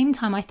at the same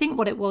time, I think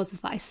what it was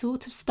that I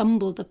sort of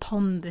stumbled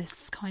upon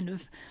this kind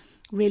of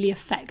really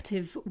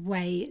effective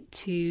way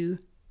to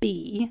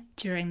be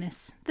during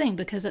this thing,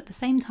 because at the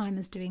same time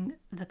as doing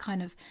the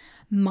kind of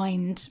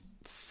mind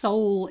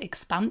soul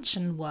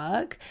expansion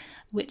work,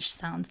 which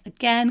sounds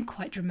again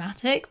quite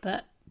dramatic,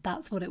 but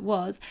that's what it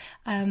was,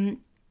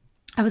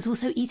 I was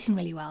also eating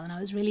really well, and I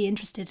was really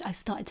interested. I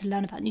started to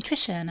learn about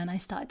nutrition, and I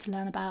started to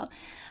learn about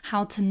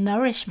how to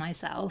nourish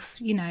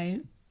myself,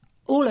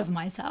 all of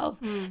myself.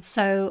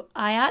 So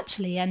I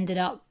actually ended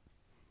up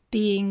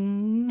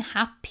being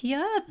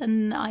happier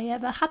than I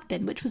ever had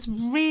been, which was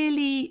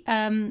really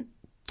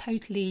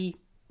totally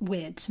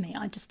weird to me.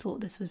 I just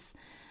thought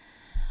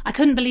I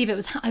couldn't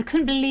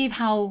believe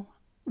how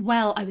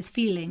well I was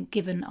feeling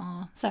given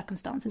our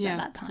circumstances at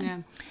that time.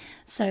 Yeah.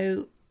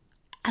 So,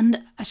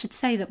 and I should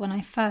say that when I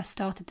first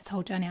started this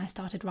whole journey, I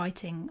started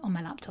writing on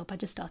my laptop. I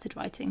just started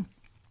writing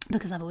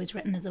because I've always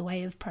written as a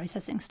way of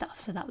processing stuff.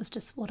 So that was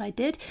just what I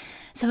did.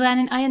 So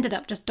then I ended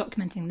up just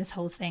documenting this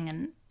whole thing,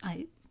 and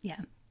I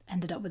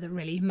ended up with a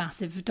really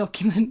massive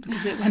document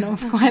because it went on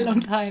for quite a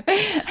long time.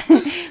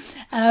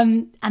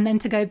 And then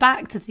to go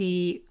back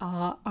to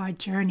our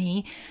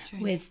journey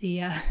with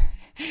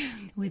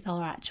with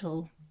our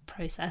actual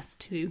process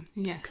to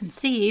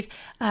conceive,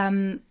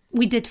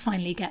 we did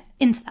finally get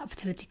into that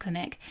fertility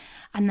clinic,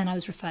 and then I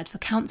was referred for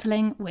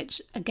counselling,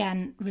 which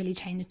again really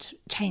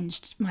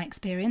changed my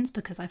experience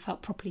because I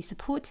felt properly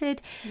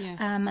supported,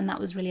 and that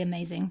was really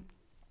amazing.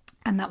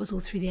 And that was all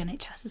through the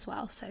NHS as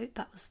well, so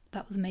that was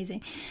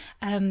amazing.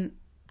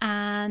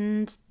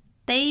 And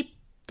they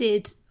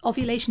did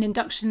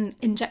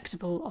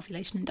injectable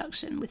ovulation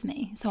induction with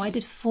me. So I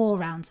did 4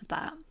 rounds of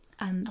that,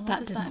 and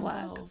that didn't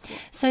work.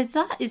 So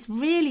that is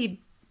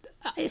really,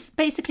 it's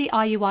basically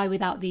IUI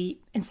without the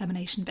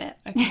insemination bit.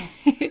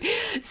 Okay.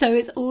 So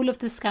it's all of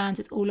the scans,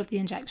 it's all of the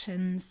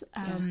injections,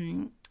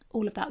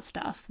 all of that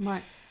stuff.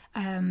 Right.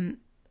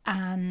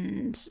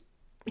 And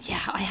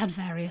yeah, I had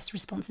various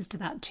responses to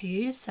that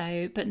too.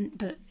 So, but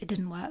it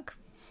didn't work.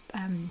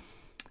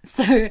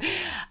 So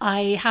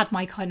I had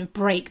my kind of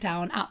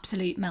breakdown,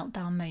 absolute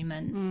meltdown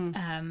moment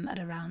at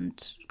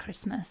around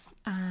Christmas.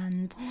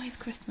 And always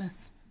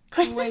Christmas.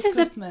 Christmas is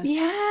Christmas.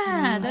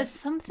 There's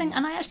something,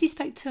 and I actually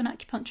spoke to an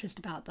acupuncturist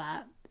about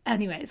that.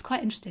 Anyway, it's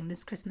quite interesting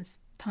this Christmas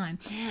time.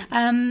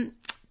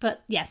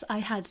 But yes, I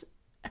had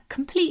a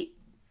complete,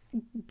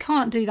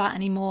 can't do that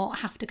anymore,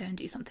 have to go and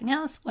do something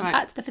else. Went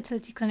back to the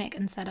fertility clinic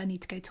and said, I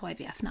need to go to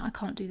IVF now, I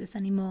can't do this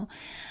anymore.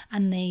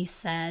 And they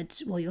said,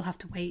 well, you'll have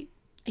to wait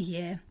a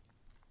year.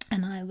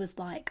 And I was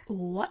like,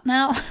 what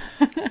now?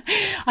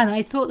 And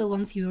I thought that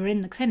once you were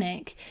in the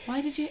clinic...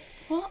 Why did you...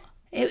 What?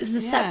 It was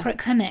a separate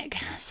clinic.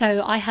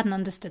 So I hadn't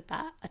understood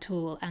that at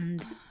all.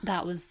 And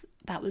that was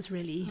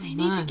really... They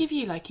need to give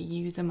you like a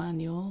user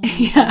manual when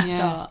you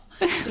start.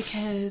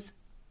 Because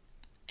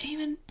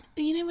even,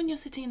 you know, when you're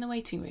sitting in the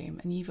waiting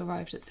room and you've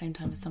arrived at the same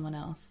time as someone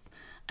else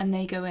and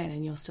they go in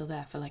and you're still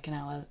there for like an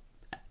hour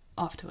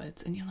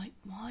afterwards and you're like,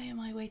 why am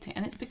I waiting?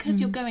 And it's because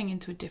you're going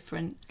into a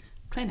different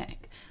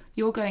clinic.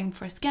 You're going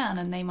for a scan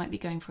and they might be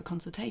going for a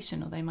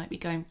consultation or they might be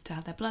going to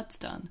have their bloods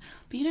done.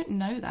 But you don't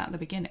know that at the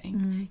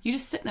beginning. You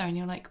just sit there and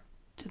you're like,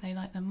 do they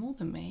like them more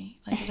than me?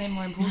 Like, are they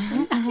more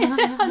important?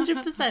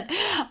 100%.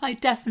 I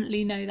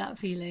definitely know that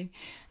feeling.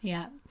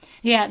 Yeah.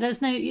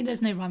 There's no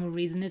rhyme or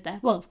reason, is there?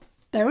 Well,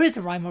 there is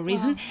a rhyme or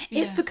reason.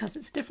 It's because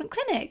it's a different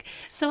clinic.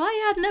 So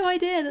I had no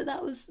idea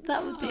that was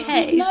the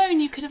case. If you'd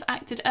known, you could have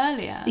acted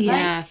earlier.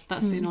 Yeah,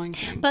 that's the annoying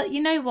thing. But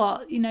you know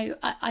what? You know,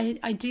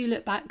 I do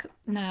look back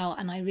now,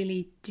 and I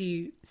really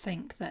do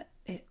think that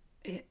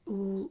it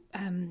all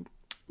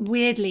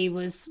weirdly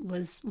was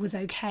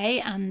okay.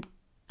 And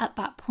at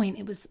that point,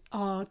 it was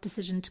our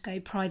decision to go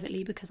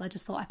privately because I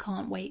just thought I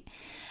can't wait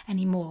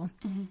anymore.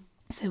 Mm-hmm.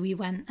 So we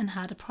went and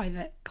had a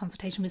private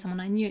consultation with someone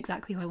I knew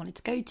exactly who I wanted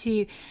to go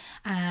to,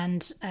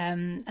 and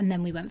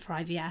then we went for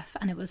IVF,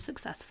 and it was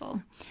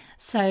successful.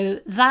 So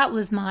that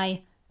was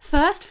my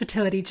first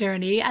fertility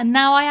journey, and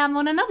now I am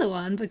on another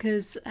one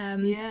because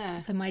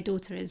so my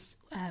daughter is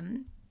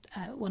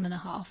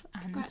 1.5.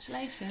 And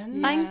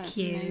congratulations! Thank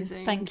you,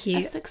 amazing. Thank you.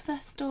 A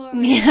success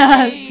story.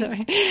 Yeah,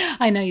 sorry.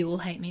 I know you all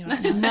hate me right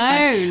now.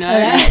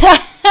 No.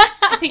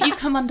 I think you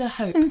come under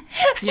hope.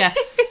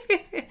 Yes.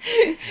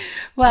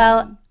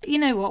 Well, you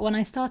know what? When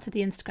I started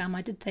the Instagram,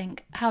 I did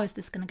think, how is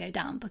this going to go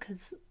down?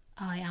 Because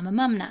I am a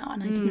mum now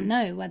and I didn't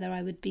know whether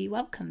I would be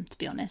welcome, to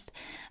be honest.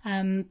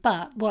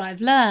 But what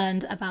I've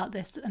learned about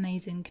this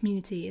amazing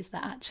community is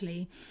that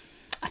actually,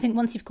 I think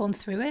once you've gone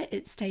through it,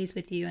 it stays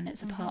with you and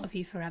it's a part of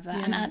you forever.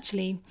 Yeah. And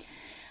actually,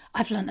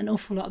 I've learned an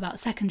awful lot about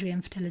secondary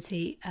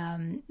infertility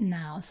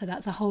now. So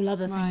that's a whole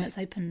other thing that's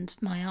opened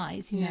my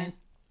eyes, you know.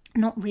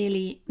 Not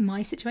really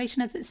my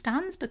situation as it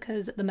stands,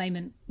 because at the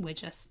moment we're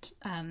just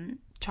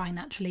trying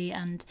naturally,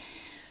 and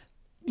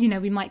you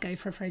know, we might go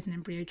for a frozen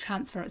embryo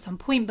transfer at some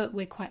point, but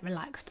we're quite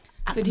relaxed.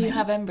 So do you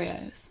have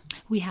embryos?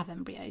 We have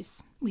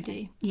embryos. We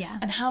do. Yeah.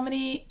 And how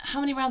many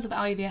rounds of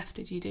IVF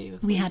did you do?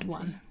 We had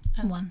one.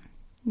 One.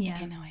 Yeah.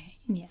 Okay, now I hate.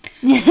 Yeah.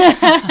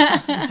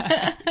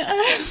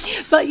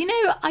 But you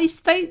know, I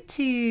spoke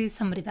to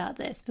somebody about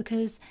this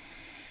because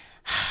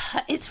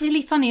it's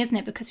really funny, isn't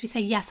it? Because we say,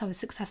 yes, I was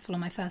successful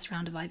on my first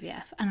round of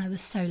IVF and I was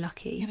so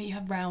lucky. Yeah, but you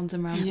have rounds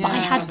and rounds. But I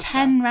had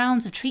 10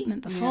 rounds of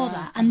treatment before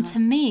that. And to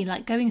me,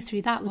 like, going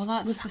through that was,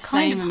 that's was the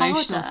kind same of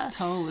emotional harder.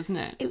 toll, isn't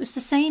it? It was the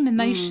same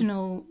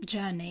emotional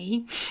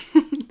journey.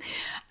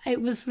 It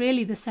was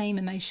really the same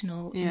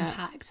emotional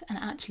impact. And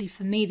actually,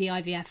 for me, the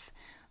IVF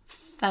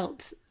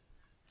felt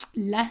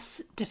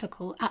less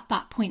difficult at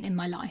that point in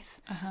my life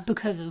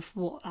because of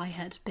what I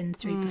had been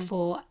through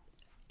before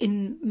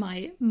in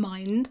my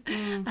mind.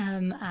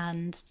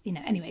 And you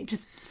know, anyway,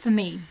 just for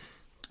me,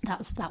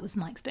 that was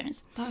my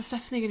experience. That was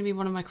definitely going to be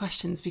one of my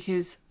questions,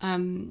 because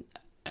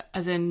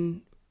as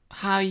in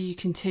how you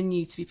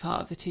continue to be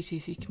part of the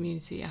TTC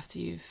community after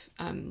you've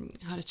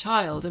had a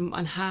child,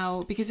 and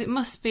how, because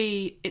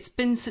it's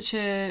been such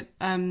a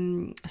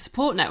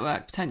support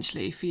network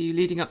potentially for you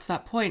leading up to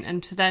that point,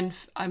 and to then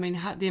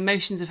the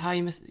emotions of how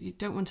you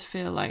don't want to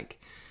feel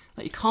like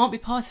you can't be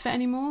part of it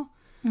anymore.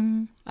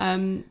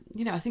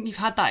 You know, I think you've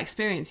had that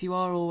experience. You've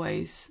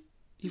always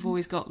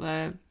got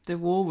the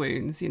war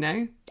wounds, you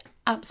know.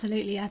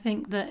 Absolutely. I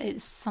think that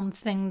it's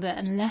something that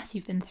unless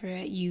you've been through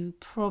it, you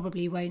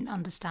probably won't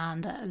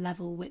understand at a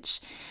level which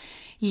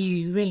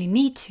you really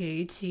need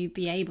to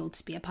be able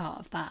to be a part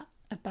of that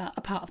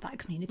a part of that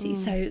community.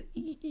 So,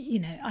 you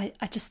know,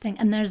 I just think,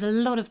 and there's a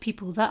lot of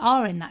people that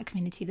are in that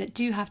community that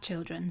do have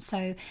children.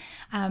 So,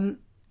 and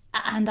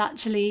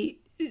actually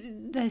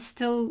there's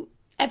still,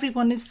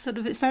 everyone is sort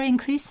of, it's very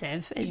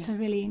inclusive. It's a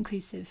really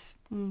inclusive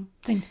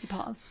thing to be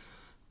part of.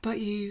 But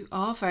you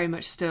are very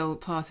much still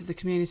part of the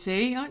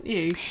community, aren't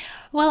you?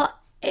 Well,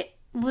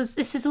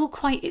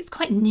 it's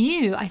quite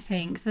new, I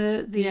think,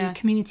 the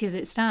community as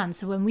it stands.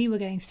 So when we were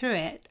going through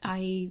it,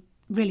 I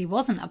really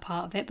wasn't a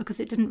part of it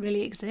because it didn't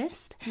really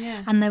exist.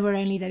 Yeah. And there were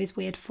only those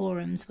weird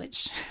forums,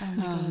 which... Oh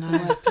my God,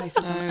 the worst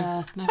places on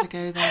earth. Never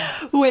go there.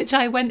 Which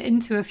I went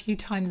into a few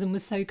times and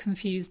was so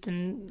confused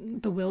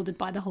and bewildered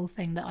by the whole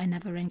thing that I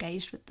never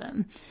engaged with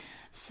them.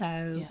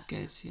 So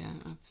good.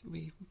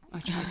 I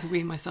try to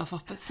wean myself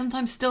off, but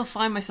sometimes still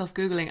find myself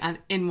Googling and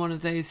in one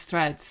of those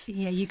threads.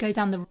 Yeah, you go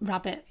down the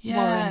rabbit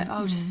warren.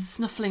 Oh, just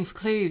snuffling for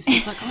clues.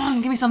 It's like, come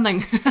on, give me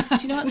something. Do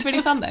you know what's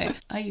really fun though?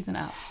 I use an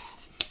app,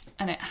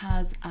 and it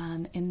has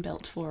an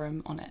inbuilt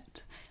forum on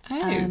it,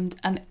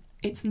 and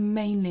it's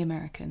mainly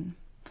American.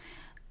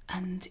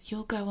 And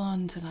you'll go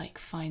on to like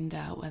find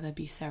out whether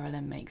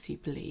Buserelin makes you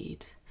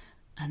bleed,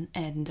 and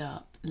end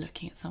up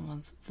looking at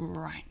someone's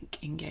rank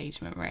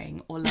engagement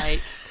ring, or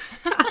like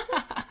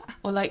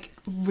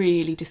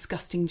really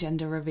disgusting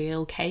gender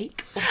reveal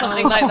cake or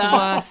something like that.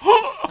 That's the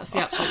worst. That's the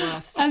absolute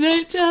worst. And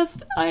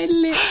I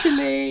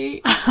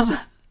literally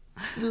just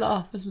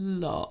laugh a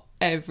lot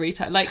every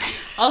time. Like,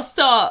 I'll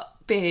start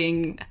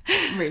being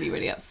really,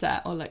 really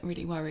upset or like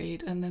really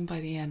worried, and then by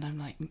the end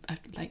I'm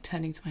like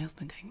turning to my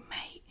husband going,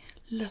 mate,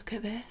 look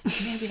at this. And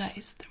he'll be like,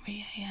 it's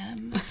 3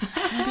 a.m. And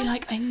I'll be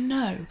like, I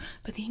know,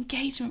 but the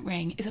engagement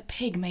ring is a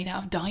pig made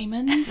out of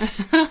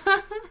diamonds.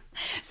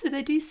 So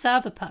they do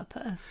serve a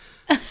purpose.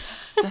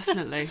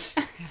 Definitely.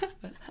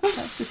 But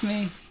that's just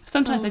me.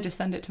 Sometimes I just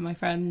send it to my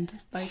friend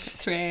like at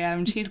 3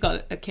 a.m. She's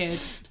got a kid,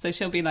 so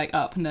she'll be like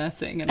up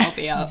nursing and I'll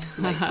be up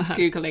like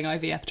Googling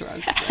IVF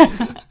drugs.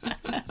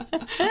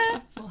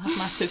 We'll have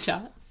massive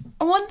chats.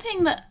 One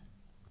thing that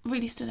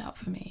really stood out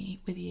for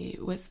me with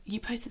you was you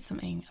posted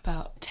something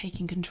about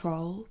taking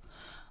control,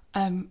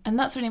 and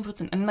that's really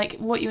important. And like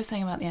what you were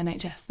saying about the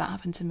NHS, that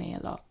happened to me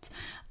a lot.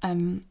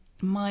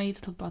 My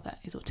little brother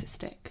is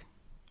autistic,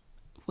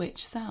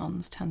 which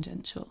sounds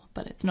tangential,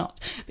 but it's not,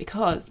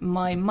 because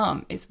my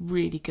mum is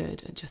really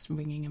good at just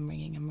ringing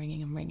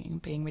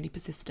and being really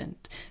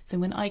persistent. So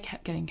when I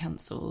kept getting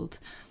cancelled,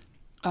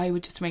 I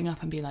would just ring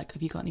up and be like,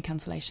 have you got any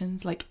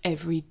cancellations? Like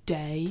every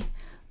day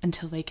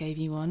until they gave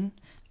you one.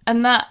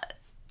 And that,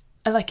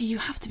 like, you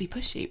have to be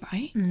pushy,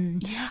 right?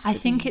 I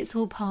think it's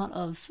all part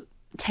of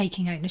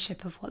taking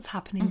ownership of what's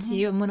happening to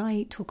you. And when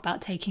I talk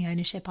about taking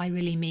ownership, I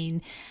really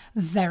mean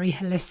very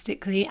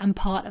holistically, and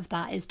part of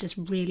that is just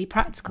really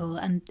practical,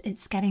 and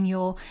it's getting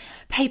your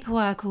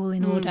paperwork all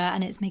in order,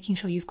 and it's making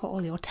sure you've got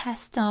all your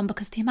tests done,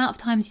 because the amount of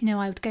times, you know,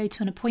 I would go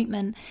to an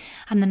appointment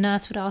and the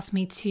nurse would ask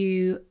me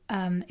to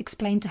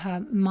explain to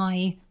her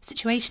my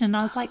situation, and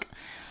I was like,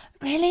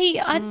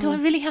 really? Do I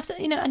really have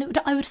to, you know? And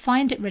I would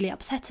find it really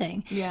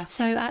upsetting. Yeah.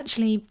 So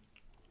actually,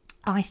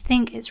 I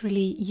think it's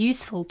really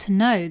useful to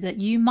know that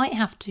you might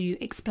have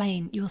to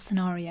explain your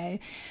scenario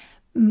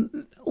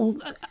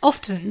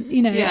often,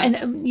 you know,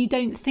 and you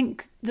don't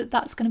think that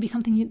that's going to be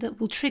something that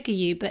will trigger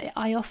you, but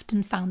I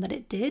often found that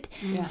it did.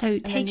 Yeah. So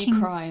and then you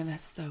cry, and they're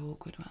so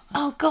awkward about that.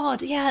 Oh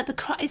God, yeah, the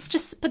cry. It's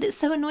just, but it's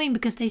so annoying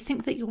because they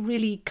think that you're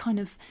really kind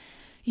of,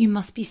 you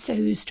must be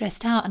so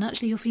stressed out, and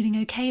actually you're feeling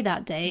okay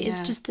that day. Yeah.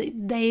 It's just that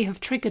they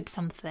have triggered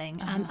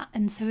something.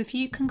 And so if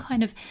you can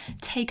kind of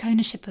take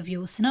ownership of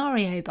your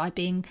scenario by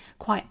being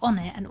quite on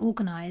it and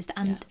organised,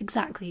 and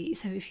exactly,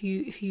 so if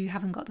you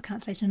haven't got the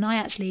cancellation, and I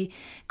actually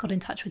got in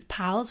touch with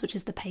PALS, which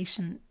is the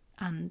Patient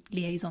and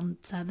Liaison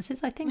Services,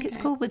 I think it's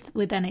called,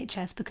 with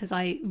NHS, because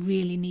I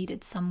really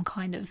needed some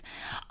kind of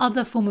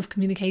other form of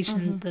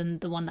communication than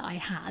the one that I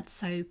had.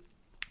 So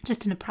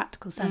just in a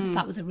practical sense,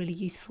 that was a really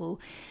useful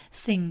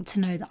thing to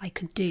know that I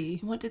could do.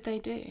 What did they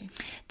do?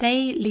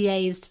 They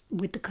liaised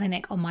with the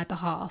clinic on my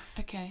behalf.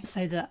 Okay.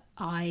 So that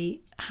I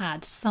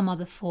had some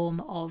other form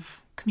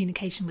of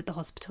communication with the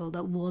hospital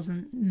that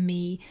wasn't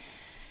me,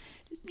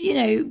 you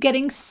know,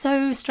 getting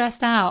so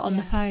stressed out on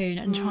the phone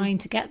and trying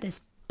to get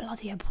this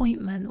bloody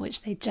appointment,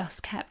 which they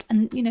just kept.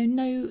 And, you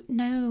know,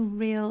 no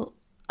real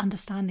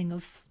understanding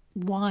of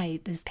why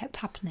this kept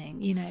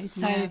happening, you know.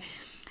 So... Yeah.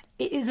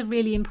 It is a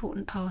really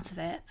important part of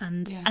it,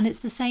 and it's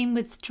the same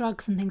with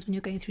drugs and things when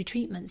you're going through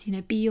treatments. You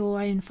know, be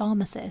your own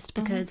pharmacist,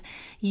 because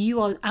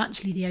you are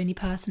actually the only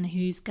person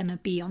who's going to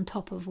be on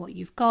top of what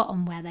you've got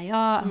and where they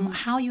are and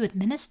how you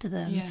administer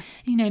them. Yeah.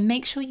 You know,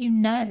 make sure you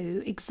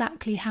know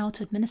exactly how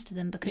to administer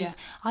them, because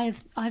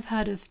I've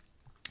heard of,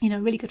 you know,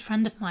 a really good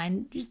friend of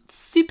mine, just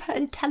super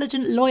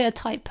intelligent lawyer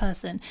type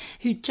person,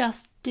 who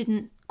just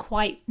didn't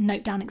quite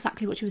note down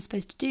exactly what she was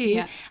supposed to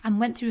do,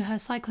 and went through her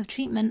cycle of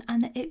treatment,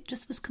 and it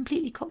just was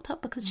completely cocked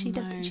up because she'd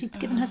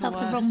given herself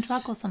the wrong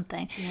drug or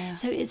something.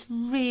 So it's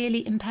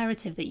really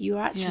imperative that you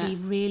are actually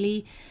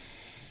really,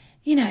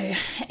 you know,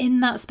 in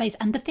that space.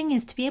 And the thing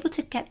is, to be able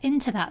to get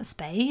into that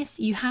space,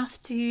 you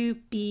have to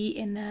be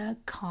in a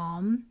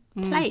calm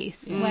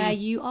place where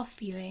you are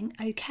feeling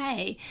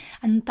okay.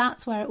 And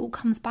that's where it all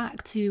comes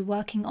back to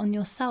working on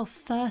yourself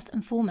first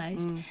and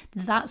foremost.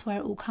 That's where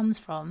it all comes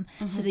from,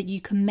 so that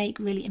you can make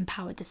really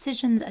empowered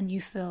decisions and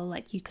you feel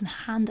like you can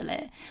handle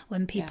it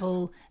when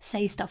people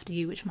say stuff to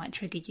you which might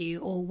trigger you,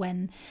 or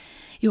when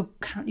your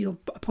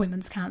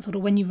appointment's cancelled, or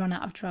when you run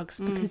out of drugs,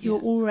 because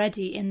you're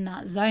already in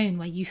that zone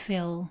where you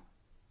feel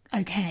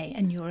okay,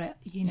 and you're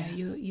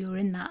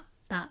in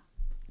that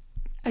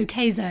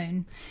okay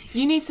zone.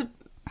 You need to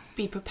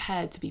be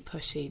prepared to be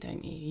pushy,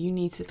 don't you? You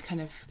need to kind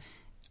of...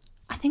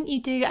 I think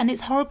you do, and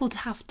it's horrible to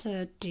have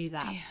to do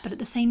that. But at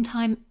the same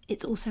time,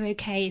 it's also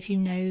okay if you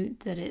know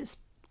that it's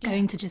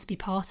going to just be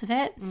part of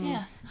it.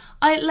 Yeah.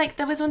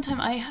 There was one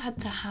time I had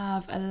to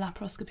have a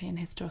laparoscopy and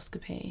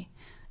hysteroscopy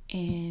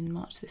in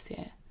March this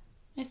year.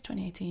 It's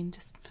 2018,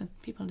 just for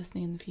people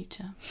listening in the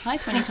future. Hi,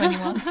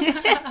 2021.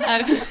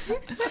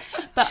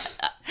 But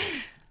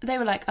they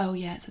were like, oh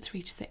yeah, it's a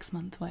 3 to 6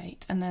 month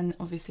wait. And then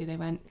obviously they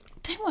went,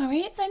 don't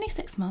worry, it's only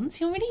 6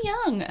 months, you're really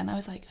young. And I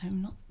was like,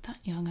 I'm not that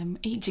young, I'm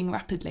aging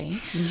rapidly.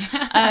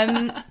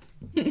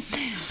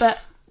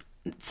 But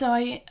so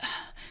I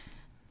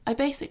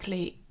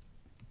basically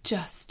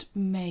just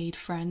made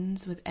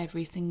friends with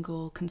every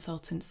single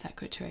consultant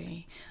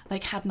secretary,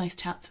 like had nice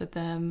chats with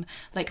them,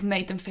 like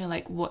made them feel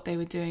like what they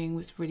were doing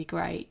was really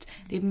great.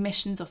 The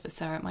admissions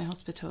officer at my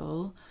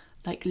hospital,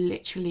 like,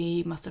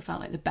 literally must have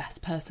felt like the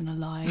best person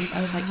alive.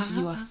 I was like,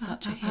 you are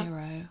such a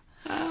hero.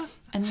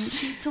 And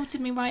she sorted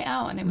me right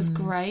out, and it was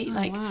great.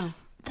 Wow.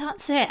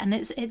 That's it. And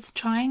it's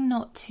trying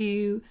not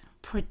to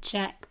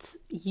project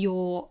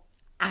your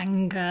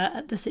anger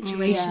at the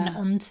situation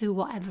onto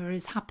whatever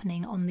is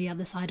happening on the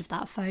other side of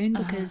that phone,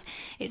 because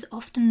it's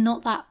often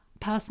not that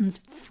person's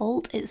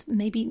fault. It's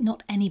maybe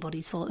not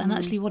anybody's fault. And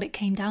actually what it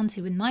came down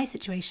to in my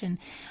situation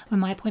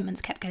when my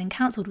appointments kept getting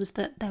cancelled was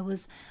that there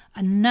was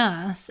a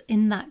nurse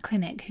in that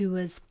clinic who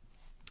was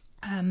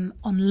on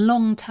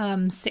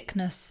long-term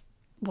sickness,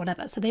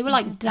 whatever. So they were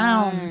like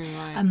down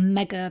a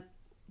mega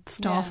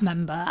staff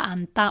member,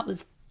 and that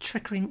was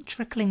trickling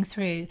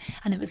through,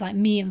 and it was like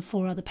me and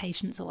 4 other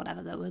patients or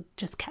whatever that were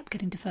just kept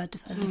getting deferred.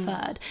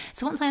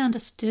 So once I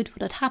understood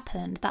what had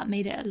happened, that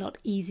made it a lot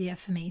easier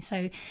for me.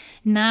 So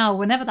now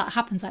whenever that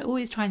happens, I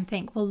always try and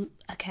think, well,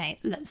 okay,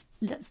 let's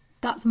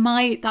that's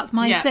my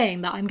thing,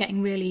 that I'm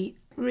getting really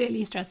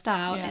stressed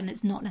out, and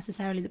it's not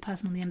necessarily the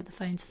person on the end of the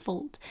phone's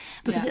fault,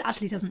 because it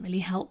actually doesn't really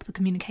help the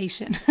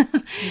communication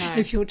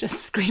if you're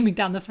just screaming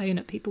down the phone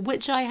at people,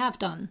 which I have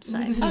done. So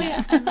and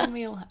then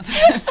we all have.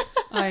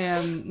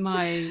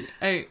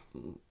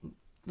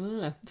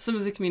 Some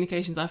of the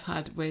communications I've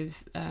had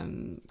with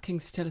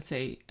King's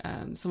Fertility,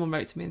 someone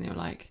wrote to me and they were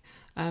like,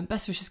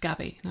 best wishes,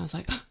 Gabby. And I was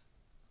like, oh,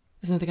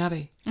 there's another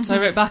Gabby. So I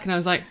wrote back and I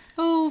was like,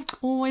 oh,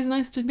 always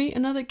nice to meet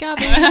another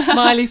Gabby,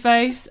 smiley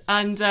face.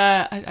 And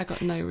I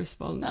got no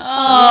response.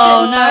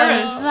 Oh,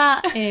 no,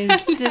 that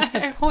is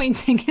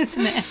disappointing,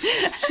 isn't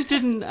it? She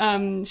didn't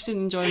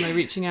enjoy my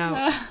reaching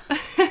out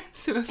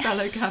to a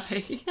fellow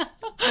Gabby.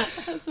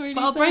 That's really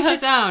But I'll break her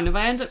down. If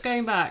I end up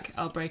going back,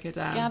 I'll break her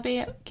down. Gabby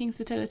at King's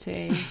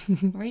Fertility,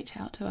 reach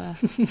out to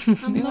us.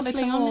 I'm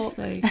lovely,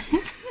 honestly.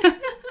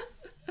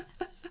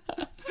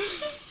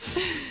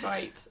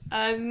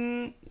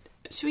 Right.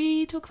 Should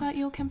we talk about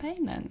your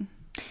campaign then?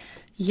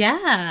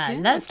 Yeah,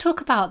 let's talk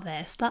about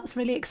this. That's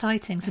really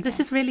exciting. So this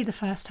is really the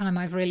first time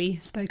I've really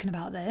spoken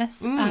about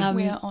this. We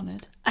are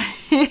honoured.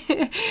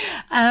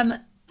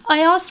 I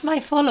asked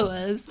my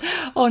followers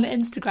on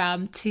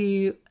Instagram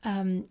to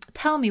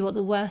tell me what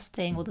the worst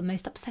thing or the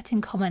most upsetting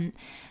comment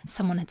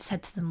someone had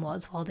said to them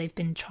was while they've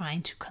been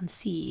trying to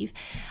conceive.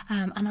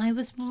 And I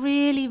was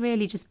really,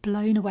 really just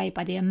blown away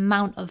by the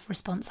amount of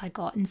response I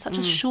got in such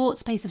a short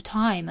space of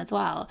time as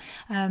well.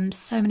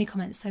 So many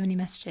comments, so many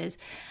messages.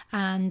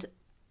 And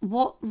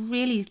what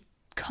really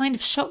kind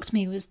of shocked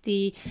me was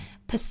the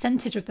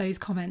percentage of those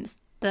comments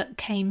that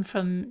came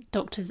from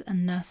doctors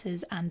and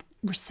nurses and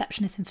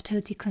receptionists in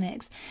fertility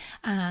clinics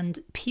and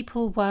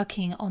people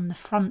working on the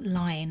front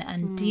line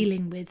and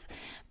dealing with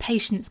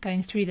patients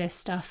going through this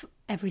stuff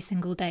every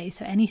single day.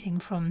 So anything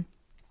from,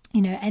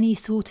 any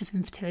sort of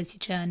infertility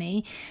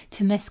journey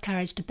to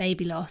miscarriage to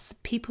baby loss,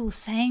 people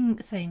saying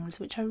things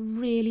which are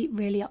really,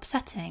 really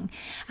upsetting.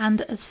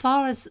 And as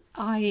far as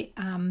I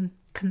am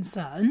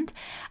concerned,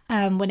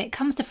 when it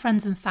comes to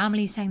friends and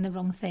family saying the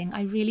wrong thing,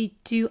 I really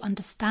do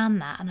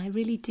understand that, and I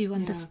really do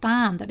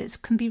understand that it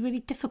can be really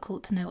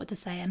difficult to know what to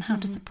say and how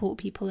to support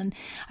people. And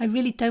I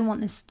really don't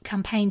want this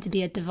campaign to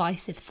be a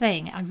divisive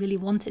thing. I really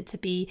want it to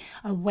be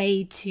a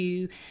way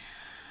to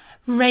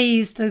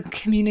raise the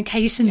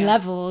communication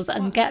levels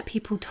and get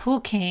people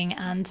talking.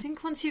 And I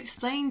think once you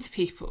explain to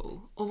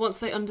people, or once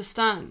they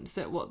understand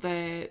that what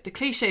the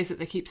cliches that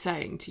they keep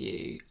saying to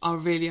you are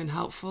really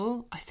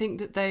unhelpful, I think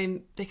that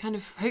they kind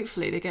of,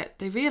 hopefully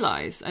they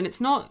realise, and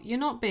it's not, you're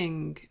not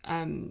being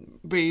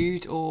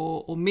rude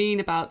or mean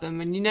about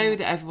them, and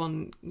that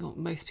everyone, not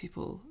most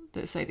people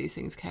that say these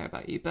things care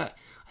about you, but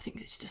I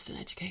think it's just an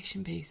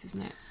education piece,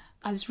 isn't it?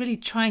 really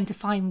trying to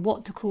find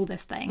what to call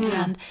this thing,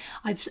 and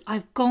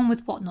I've gone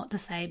with what not to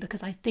say,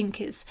 because I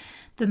think it's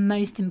the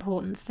most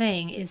important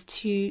thing is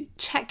to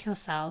check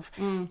yourself.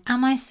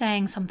 Am I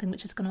saying something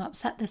which is going to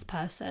upset this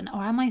person,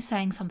 or am I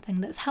saying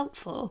something that's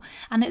helpful?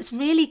 And it's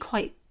really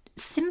quite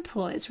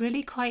simple. It's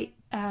really quite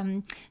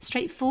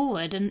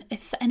straightforward. And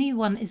if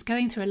anyone is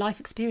going through a life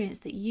experience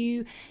that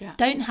you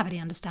don't have any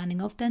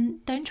understanding of, then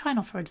don't try and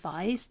offer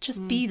advice.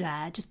 Just be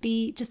there. Just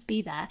be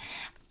there.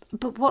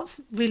 But what's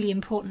really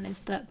important is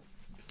that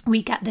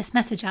we get this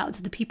message out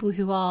to the people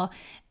who are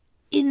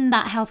in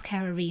that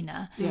healthcare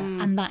arena,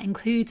 and that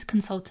includes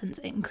consultants,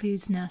 it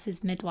includes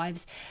nurses,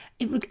 midwives,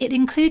 it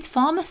includes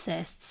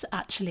pharmacists.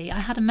 Actually, I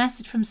had a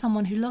message from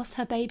someone who lost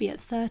her baby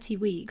at 30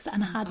 weeks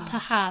and had to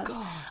have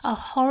a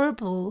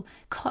horrible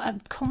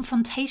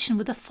confrontation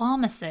with a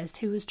pharmacist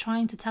who was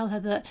trying to tell her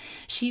that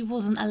she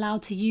wasn't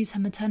allowed to use her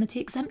maternity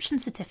exemption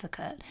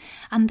certificate.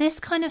 And this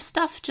kind of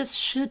stuff just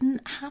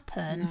shouldn't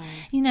happen,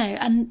 you know,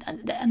 and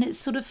it's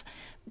sort of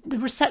the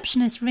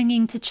receptionist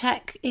ringing to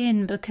check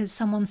in because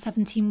someone's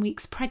 17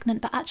 weeks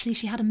pregnant, but actually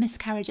she had a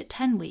miscarriage at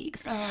 10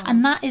 weeks.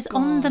 And that is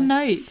on the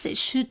notes. It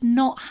should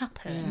not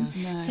happen.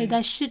 So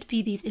there should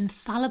be these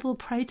infallible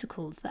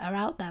protocols that are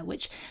out there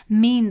which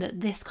mean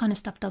that this kind of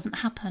stuff doesn't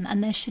happen.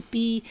 And there should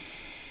be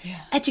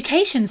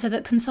education so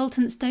that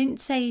consultants don't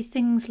say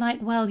things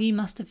like, well, you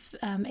must have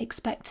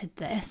expected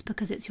this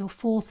because it's your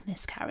 4th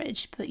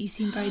miscarriage, but you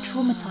seem very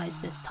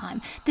traumatized this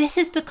time. This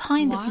is the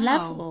kind of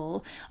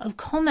level of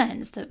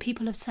comments that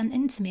people have sent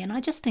in to me, and I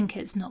just think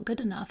it's not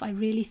good enough. I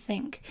really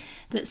think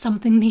that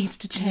something needs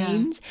to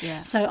change.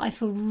 So I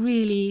feel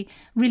really,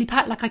 really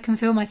like I can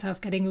feel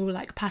myself getting all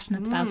like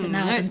passionate about it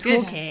now as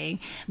I'm talking.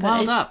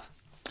 Wild up.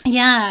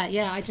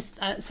 I just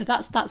so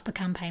that's the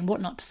campaign,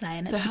 what not to say.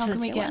 And it's so how can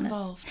we get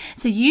involved?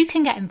 So you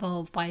can get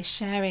involved by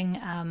sharing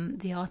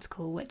the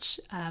article, which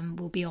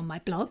will be on my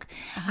blog,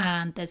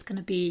 and there's going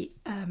to be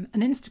an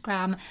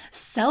Instagram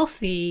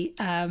selfie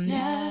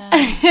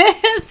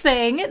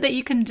thing that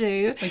you can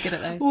do. We're good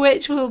at those.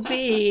 Which will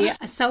be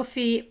a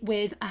selfie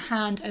with a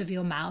hand over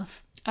your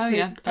mouth.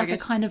 That's a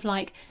kind of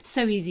like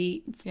so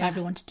easy for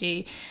everyone to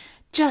do,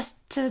 just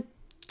to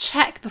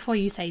check before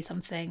you say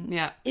something.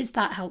 Is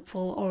that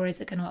helpful, or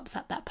is it going to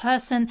upset that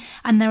person?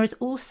 And there is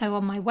also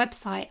on my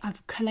website,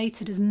 I've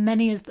collated as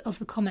many of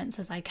the comments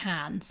as I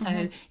can,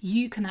 so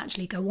you can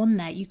actually go on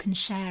there, you can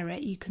share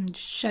it, you can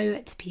show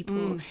it to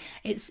people.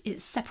 It's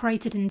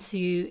separated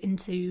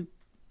into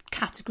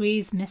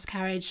categories: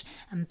 miscarriage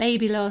and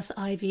baby loss,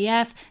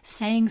 IVF,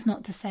 sayings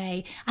not to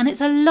say, and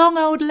it's a long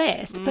old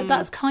list, but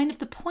that's kind of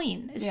the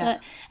point, is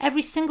that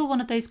every single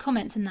one of those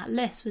comments in that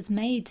list was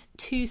made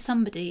to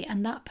somebody,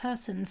 and that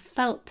person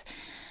felt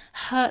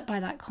hurt by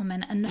that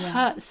comment and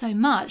hurt so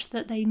much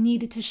that they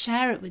needed to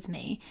share it with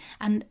me.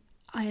 And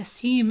I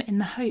assume in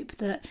the hope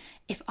that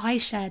if I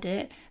shared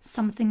it,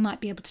 something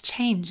might be able to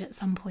change at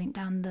some point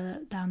down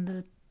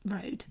the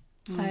road.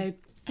 So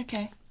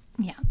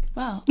yeah.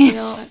 Well,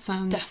 we'll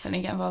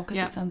definitely get involved,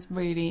 because it sounds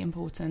really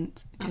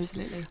important.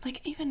 Absolutely.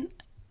 Like, even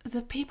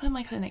the people in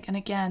my clinic, and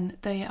again,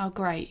 they are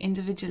great.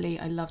 Individually,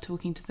 I love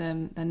talking to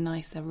them. They're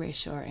nice, they're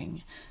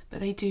reassuring. But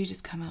they do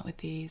just come out with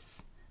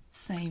these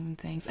same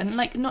things. And,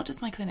 like, not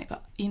just my clinic,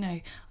 but, you know,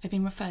 I've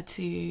been referred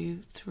to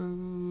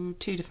through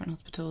 2 different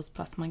hospitals,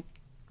 plus my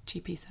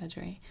GP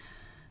surgery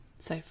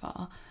so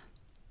far.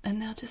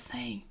 And they'll just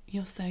say,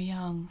 you're so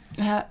young.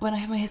 When I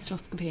had my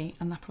hysteroscopy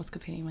and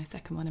laparoscopy, my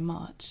second one in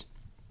March,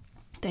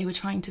 they were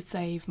trying to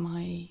save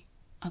my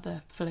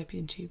other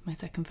fallopian tube, my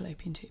second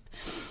fallopian tube.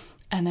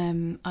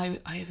 And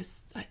I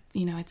was,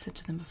 you know, I'd said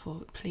to them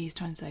before, please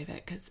try and save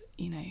it, because,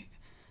 you know,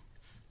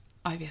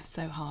 IVF's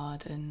so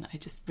hard, and I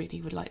just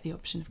really would like the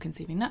option of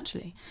conceiving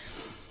naturally.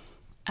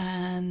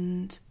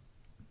 And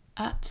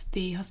at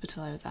the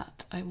hospital I was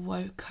at, I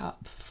woke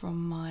up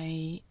from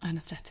my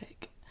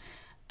anaesthetic,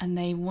 and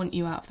they want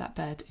you out of that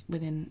bed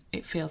within,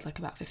 it feels like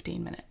about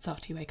 15 minutes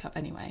after you wake up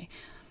anyway.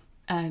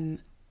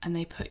 And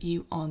they put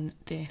you on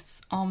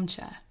this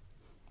armchair,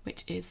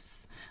 which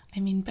is, I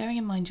mean, bearing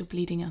in mind you're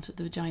bleeding out of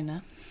the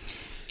vagina,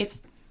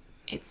 it's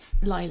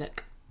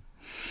lilac.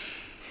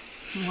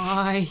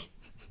 Why?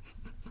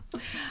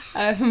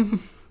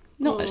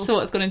 Not much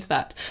thought has gone into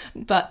that.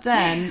 But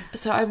then,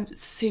 so I'm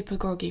super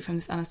groggy from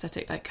this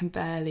anaesthetic, like can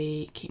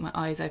barely keep my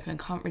eyes open,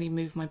 can't really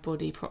move my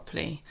body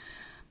properly.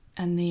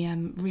 And the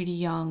really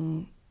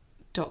young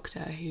doctor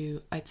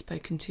who I'd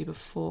spoken to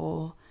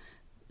before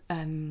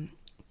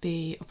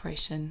the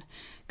operation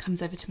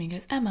comes over to me and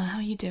goes, Emma, how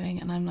are you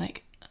doing? And I'm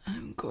like,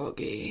 I'm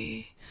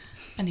groggy.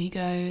 And he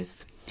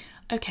goes,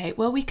 okay,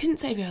 well, we couldn't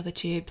save your other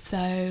tube,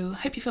 so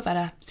hope you feel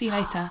better. See you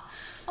later.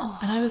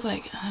 And I was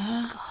like,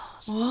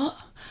 what?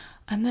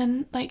 And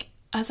then, like,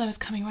 as I was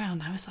coming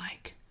round, I was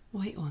like,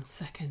 wait 1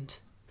 second.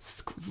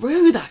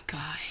 Screw that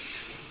guy.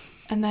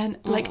 And then,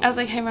 like, as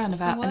I came around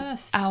about an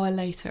hour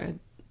later,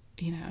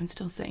 you know, I'm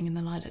still sitting in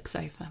the lilac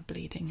sofa,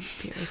 bleeding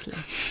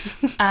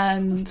furiously.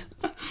 And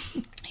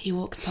he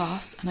walks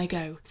past and I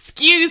go,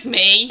 excuse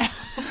me.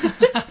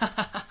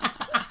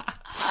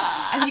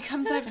 And he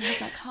comes over and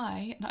he's like,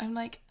 hi. And I'm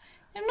like,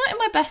 I'm not in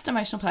my best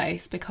emotional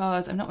place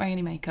because I'm not wearing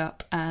any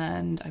makeup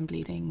and I'm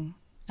bleeding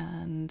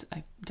and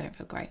I don't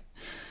feel great.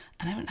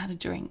 And I haven't had a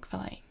drink for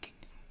like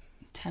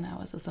 10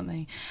 hours or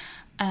something.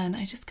 And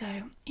I just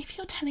go, if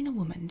you're telling a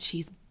woman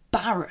she's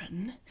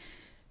barren,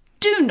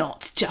 do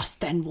not just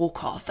then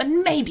walk off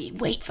and maybe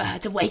wait for her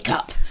to wake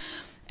up.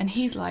 And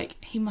he's like,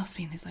 he must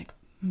be in his like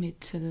mid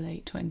to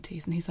late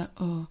 20s. And he's like,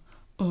 oh,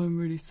 I'm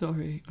really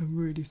sorry. I'm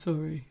really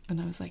sorry.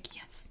 And I was like,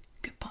 yes,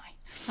 goodbye.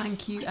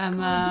 Thank you,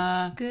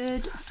 Emma.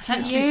 Good.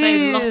 Potentially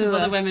saved a lot of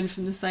other women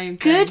from the same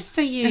thing. Good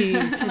for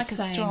you. For Like a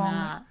saying strong,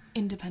 that.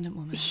 independent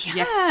woman. Yeah.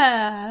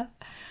 Yes.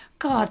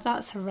 God,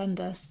 that's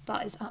horrendous.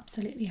 That is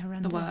absolutely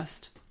horrendous. The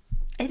worst.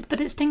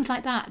 But it's things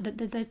like that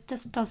there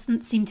just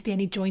doesn't seem to be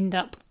any joined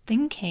up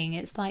thinking.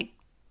 It's like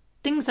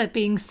things are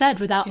being said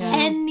without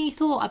any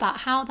thought about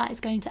how that is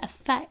going to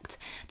affect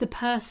the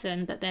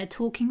person that they're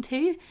talking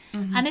to.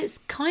 And it's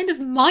kind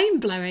of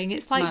mind-blowing.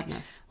 It's like,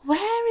 madness.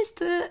 Where is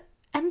the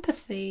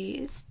empathy?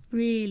 It's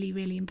really,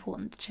 really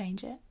important to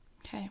change it.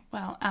 Okay,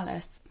 well,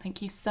 Alice,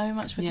 thank you so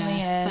much for coming in.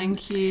 Yes,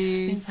 thank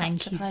you. It's been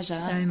such a pleasure.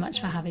 Thank you so much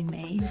for having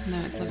me. No,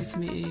 it's lovely to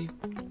meet you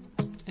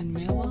in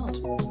real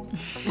world.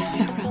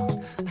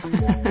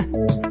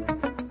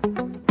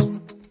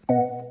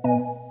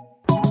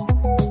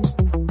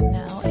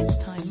 Now it's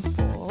time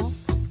for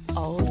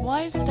Old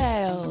Wives'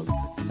 Tales,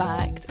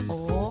 fact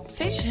or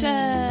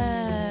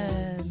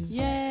fiction.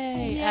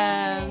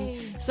 Yay!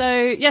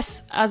 So,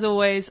 yes, as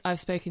always, I've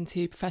spoken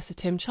to Professor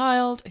Tim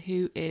Child,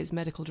 who is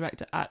Medical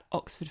Director at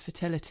Oxford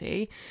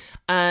Fertility.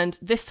 And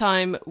this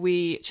time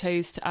we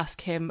chose to ask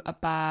him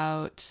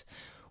about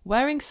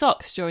wearing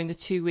socks during the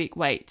 2-week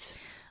wait.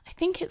 I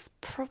think it's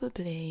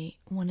probably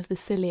one of the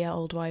sillier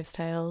Old Wives'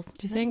 Tales.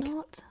 Do you think?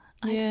 Not?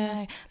 I don't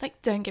know.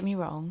 Like, don't get me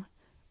wrong,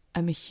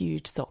 I'm a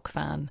huge sock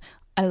fan.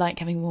 I like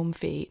having warm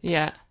feet.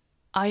 Yeah.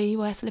 I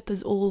wear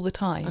slippers all the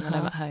time when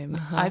I'm at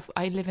home.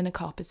 I live in a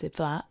carpeted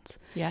flat.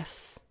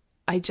 Yes.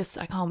 I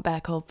can't bear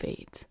cold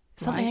feet.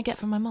 It's something I get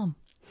from my mum.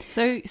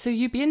 So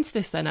you'd be into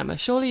this then, Emma?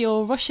 Surely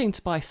you're rushing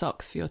to buy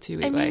socks for your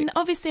 2-week wait. I mean,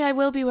 obviously I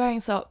will be wearing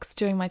socks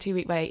during my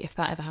 2-week wait if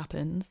that ever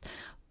happens.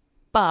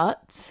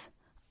 But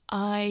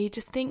I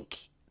just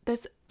think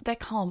there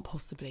can't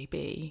possibly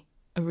be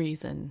a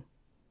reason.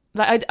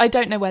 Like, I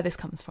don't know where this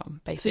comes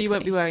from, basically. So you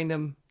won't be wearing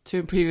them to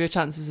improve your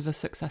chances of a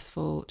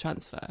successful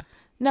transfer?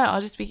 No,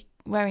 I'll just be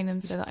wearing them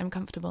so that I'm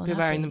comfortable and You're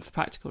happy. wearing them for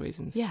practical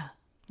reasons? Yeah.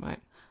 Right.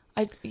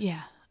 I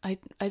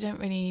don't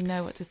really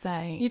know what to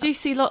say. You do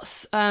see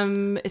lots,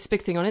 it's a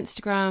big thing on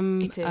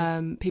Instagram. It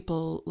is.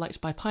 People like to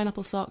buy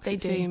pineapple socks, They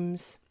it do.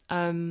 seems.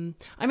 I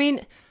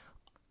mean,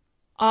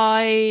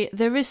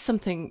 there is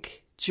something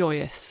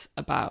joyous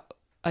about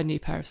a new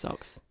pair of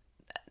socks,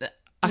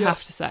 I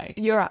have to say.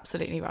 You're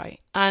absolutely right.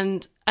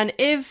 And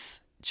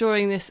if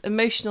during this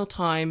emotional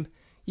time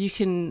you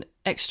can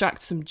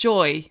extract some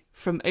joy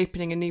from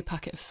opening a new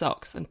packet of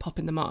socks and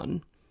popping them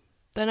on,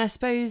 then I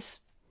suppose,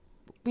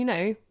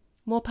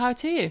 more power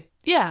to you.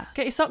 Yeah.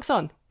 Get your socks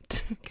on.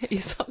 Get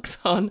your socks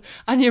on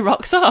and your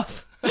rocks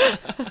off.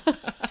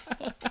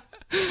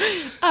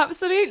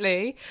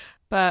 Absolutely.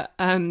 But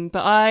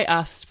I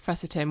asked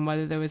Professor Tim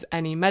whether there was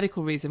any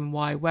medical reason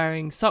why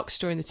wearing socks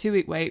during the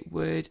 2-week wait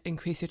would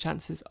increase your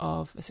chances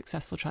of a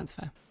successful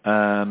transfer.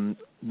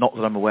 Not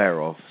that I'm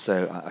aware of. So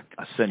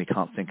I certainly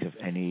can't think of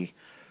any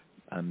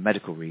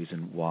medical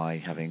reason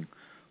why having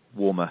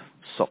warmer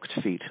socked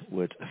feet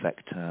would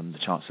affect the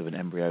chance of an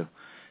embryo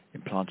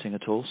implanting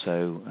at all.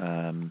 So,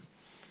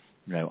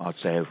 I'd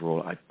say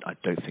overall, I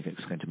don't think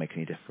it's going to make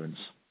any difference.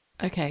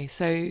 Okay,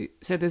 so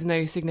there's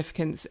no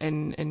significance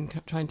in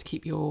trying to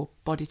keep your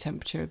body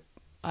temperature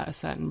at a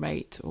certain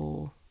rate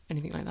or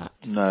anything like that?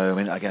 No, I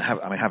mean,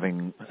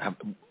 again,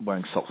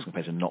 wearing socks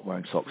compared to not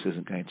wearing socks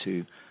isn't going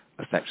to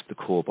affect the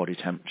core body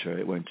temperature.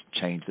 It won't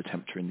change the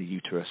temperature in the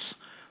uterus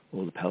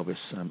or the pelvis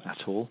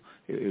at all.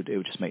 It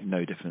would just make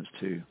no difference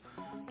to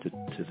the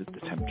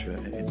temperature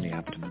in the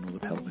abdomen or the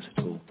pelvis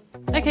at all.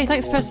 Okay,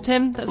 thanks, Professor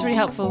Tim. That's really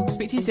helpful.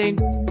 Speak to you soon.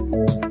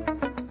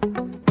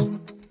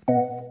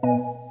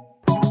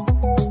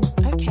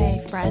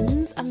 Okay,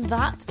 friends, and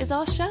that is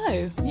our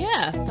show.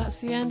 Yeah, that's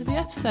the end of the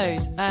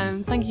episode.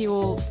 Thank you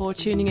all for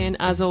tuning in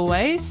as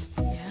always.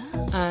 Yeah.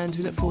 And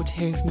we look forward to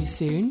hearing from you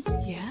soon.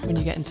 Yeah. When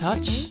you get in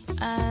touch.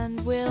 And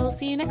we'll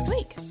see you next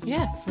week.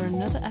 Yeah, for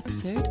another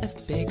episode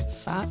of Big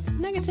Fat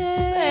Negative.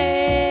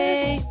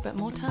 Hey! But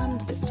more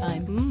tanned this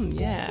time.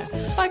 Yeah.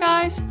 Bye,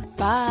 guys.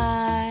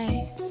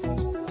 Bye.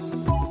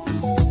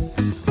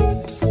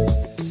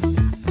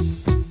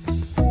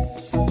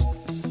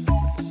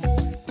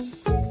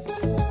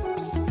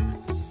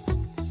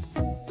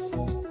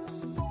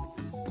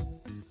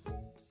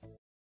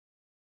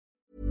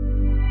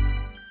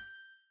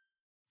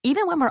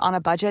 Even when we're on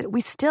a budget,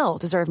 we still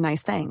deserve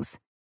nice things.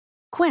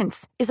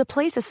 Quince is a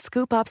place to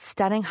scoop up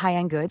stunning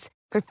high-end goods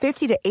for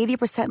 50 to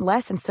 80%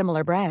 less than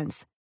similar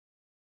brands.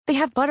 They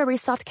have buttery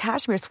soft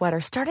cashmere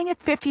sweaters starting at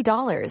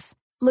 $50,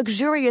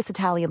 luxurious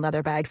Italian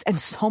leather bags, and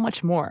so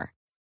much more.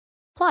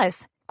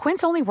 Plus,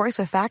 Quince only works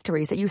with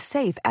factories that use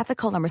safe,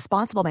 ethical, and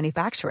responsible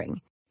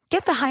manufacturing.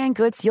 Get the high-end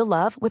goods you'll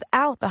love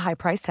without the high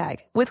price tag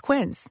with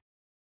Quince.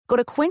 Go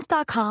to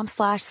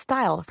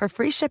quince.com/style for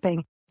free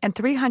shipping and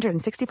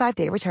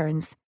 365-day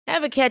returns.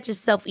 Ever catch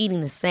yourself eating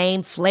the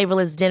same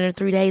flavorless dinner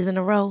 3 days in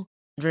a row?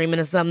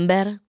 Dreaming of something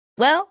better?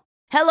 Well,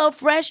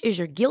 HelloFresh is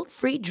your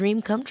guilt-free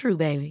dream come true,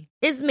 baby.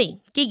 It's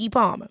me, Keke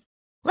Palmer.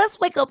 Let's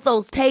wake up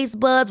those taste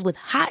buds with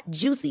hot,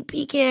 juicy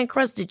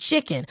pecan-crusted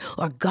chicken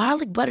or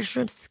garlic butter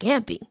shrimp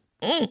scampi.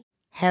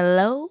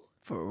 Hello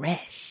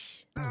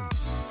Fresh.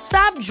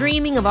 Stop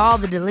dreaming of all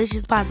the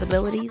delicious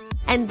possibilities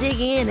and dig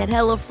in at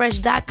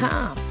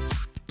HelloFresh.com.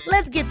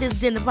 Let's get this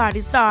dinner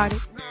party started.